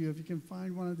encourage you, if you can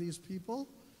find one of these people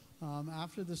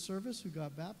after the service who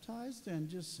got baptized, and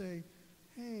just say,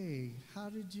 hey, how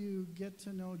did you get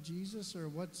to know Jesus, or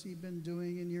what's He been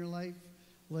doing in your life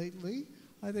lately?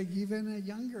 I think even a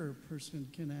younger person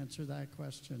can answer that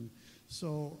question.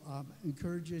 So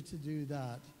encourage you to do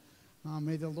that.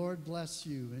 May the Lord bless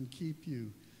you and keep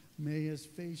you. May His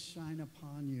face shine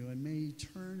upon you, and may He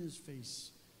turn His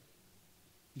face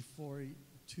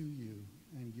to you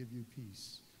and give you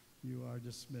peace. You are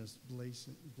dismissed.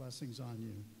 Blessings on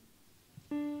you.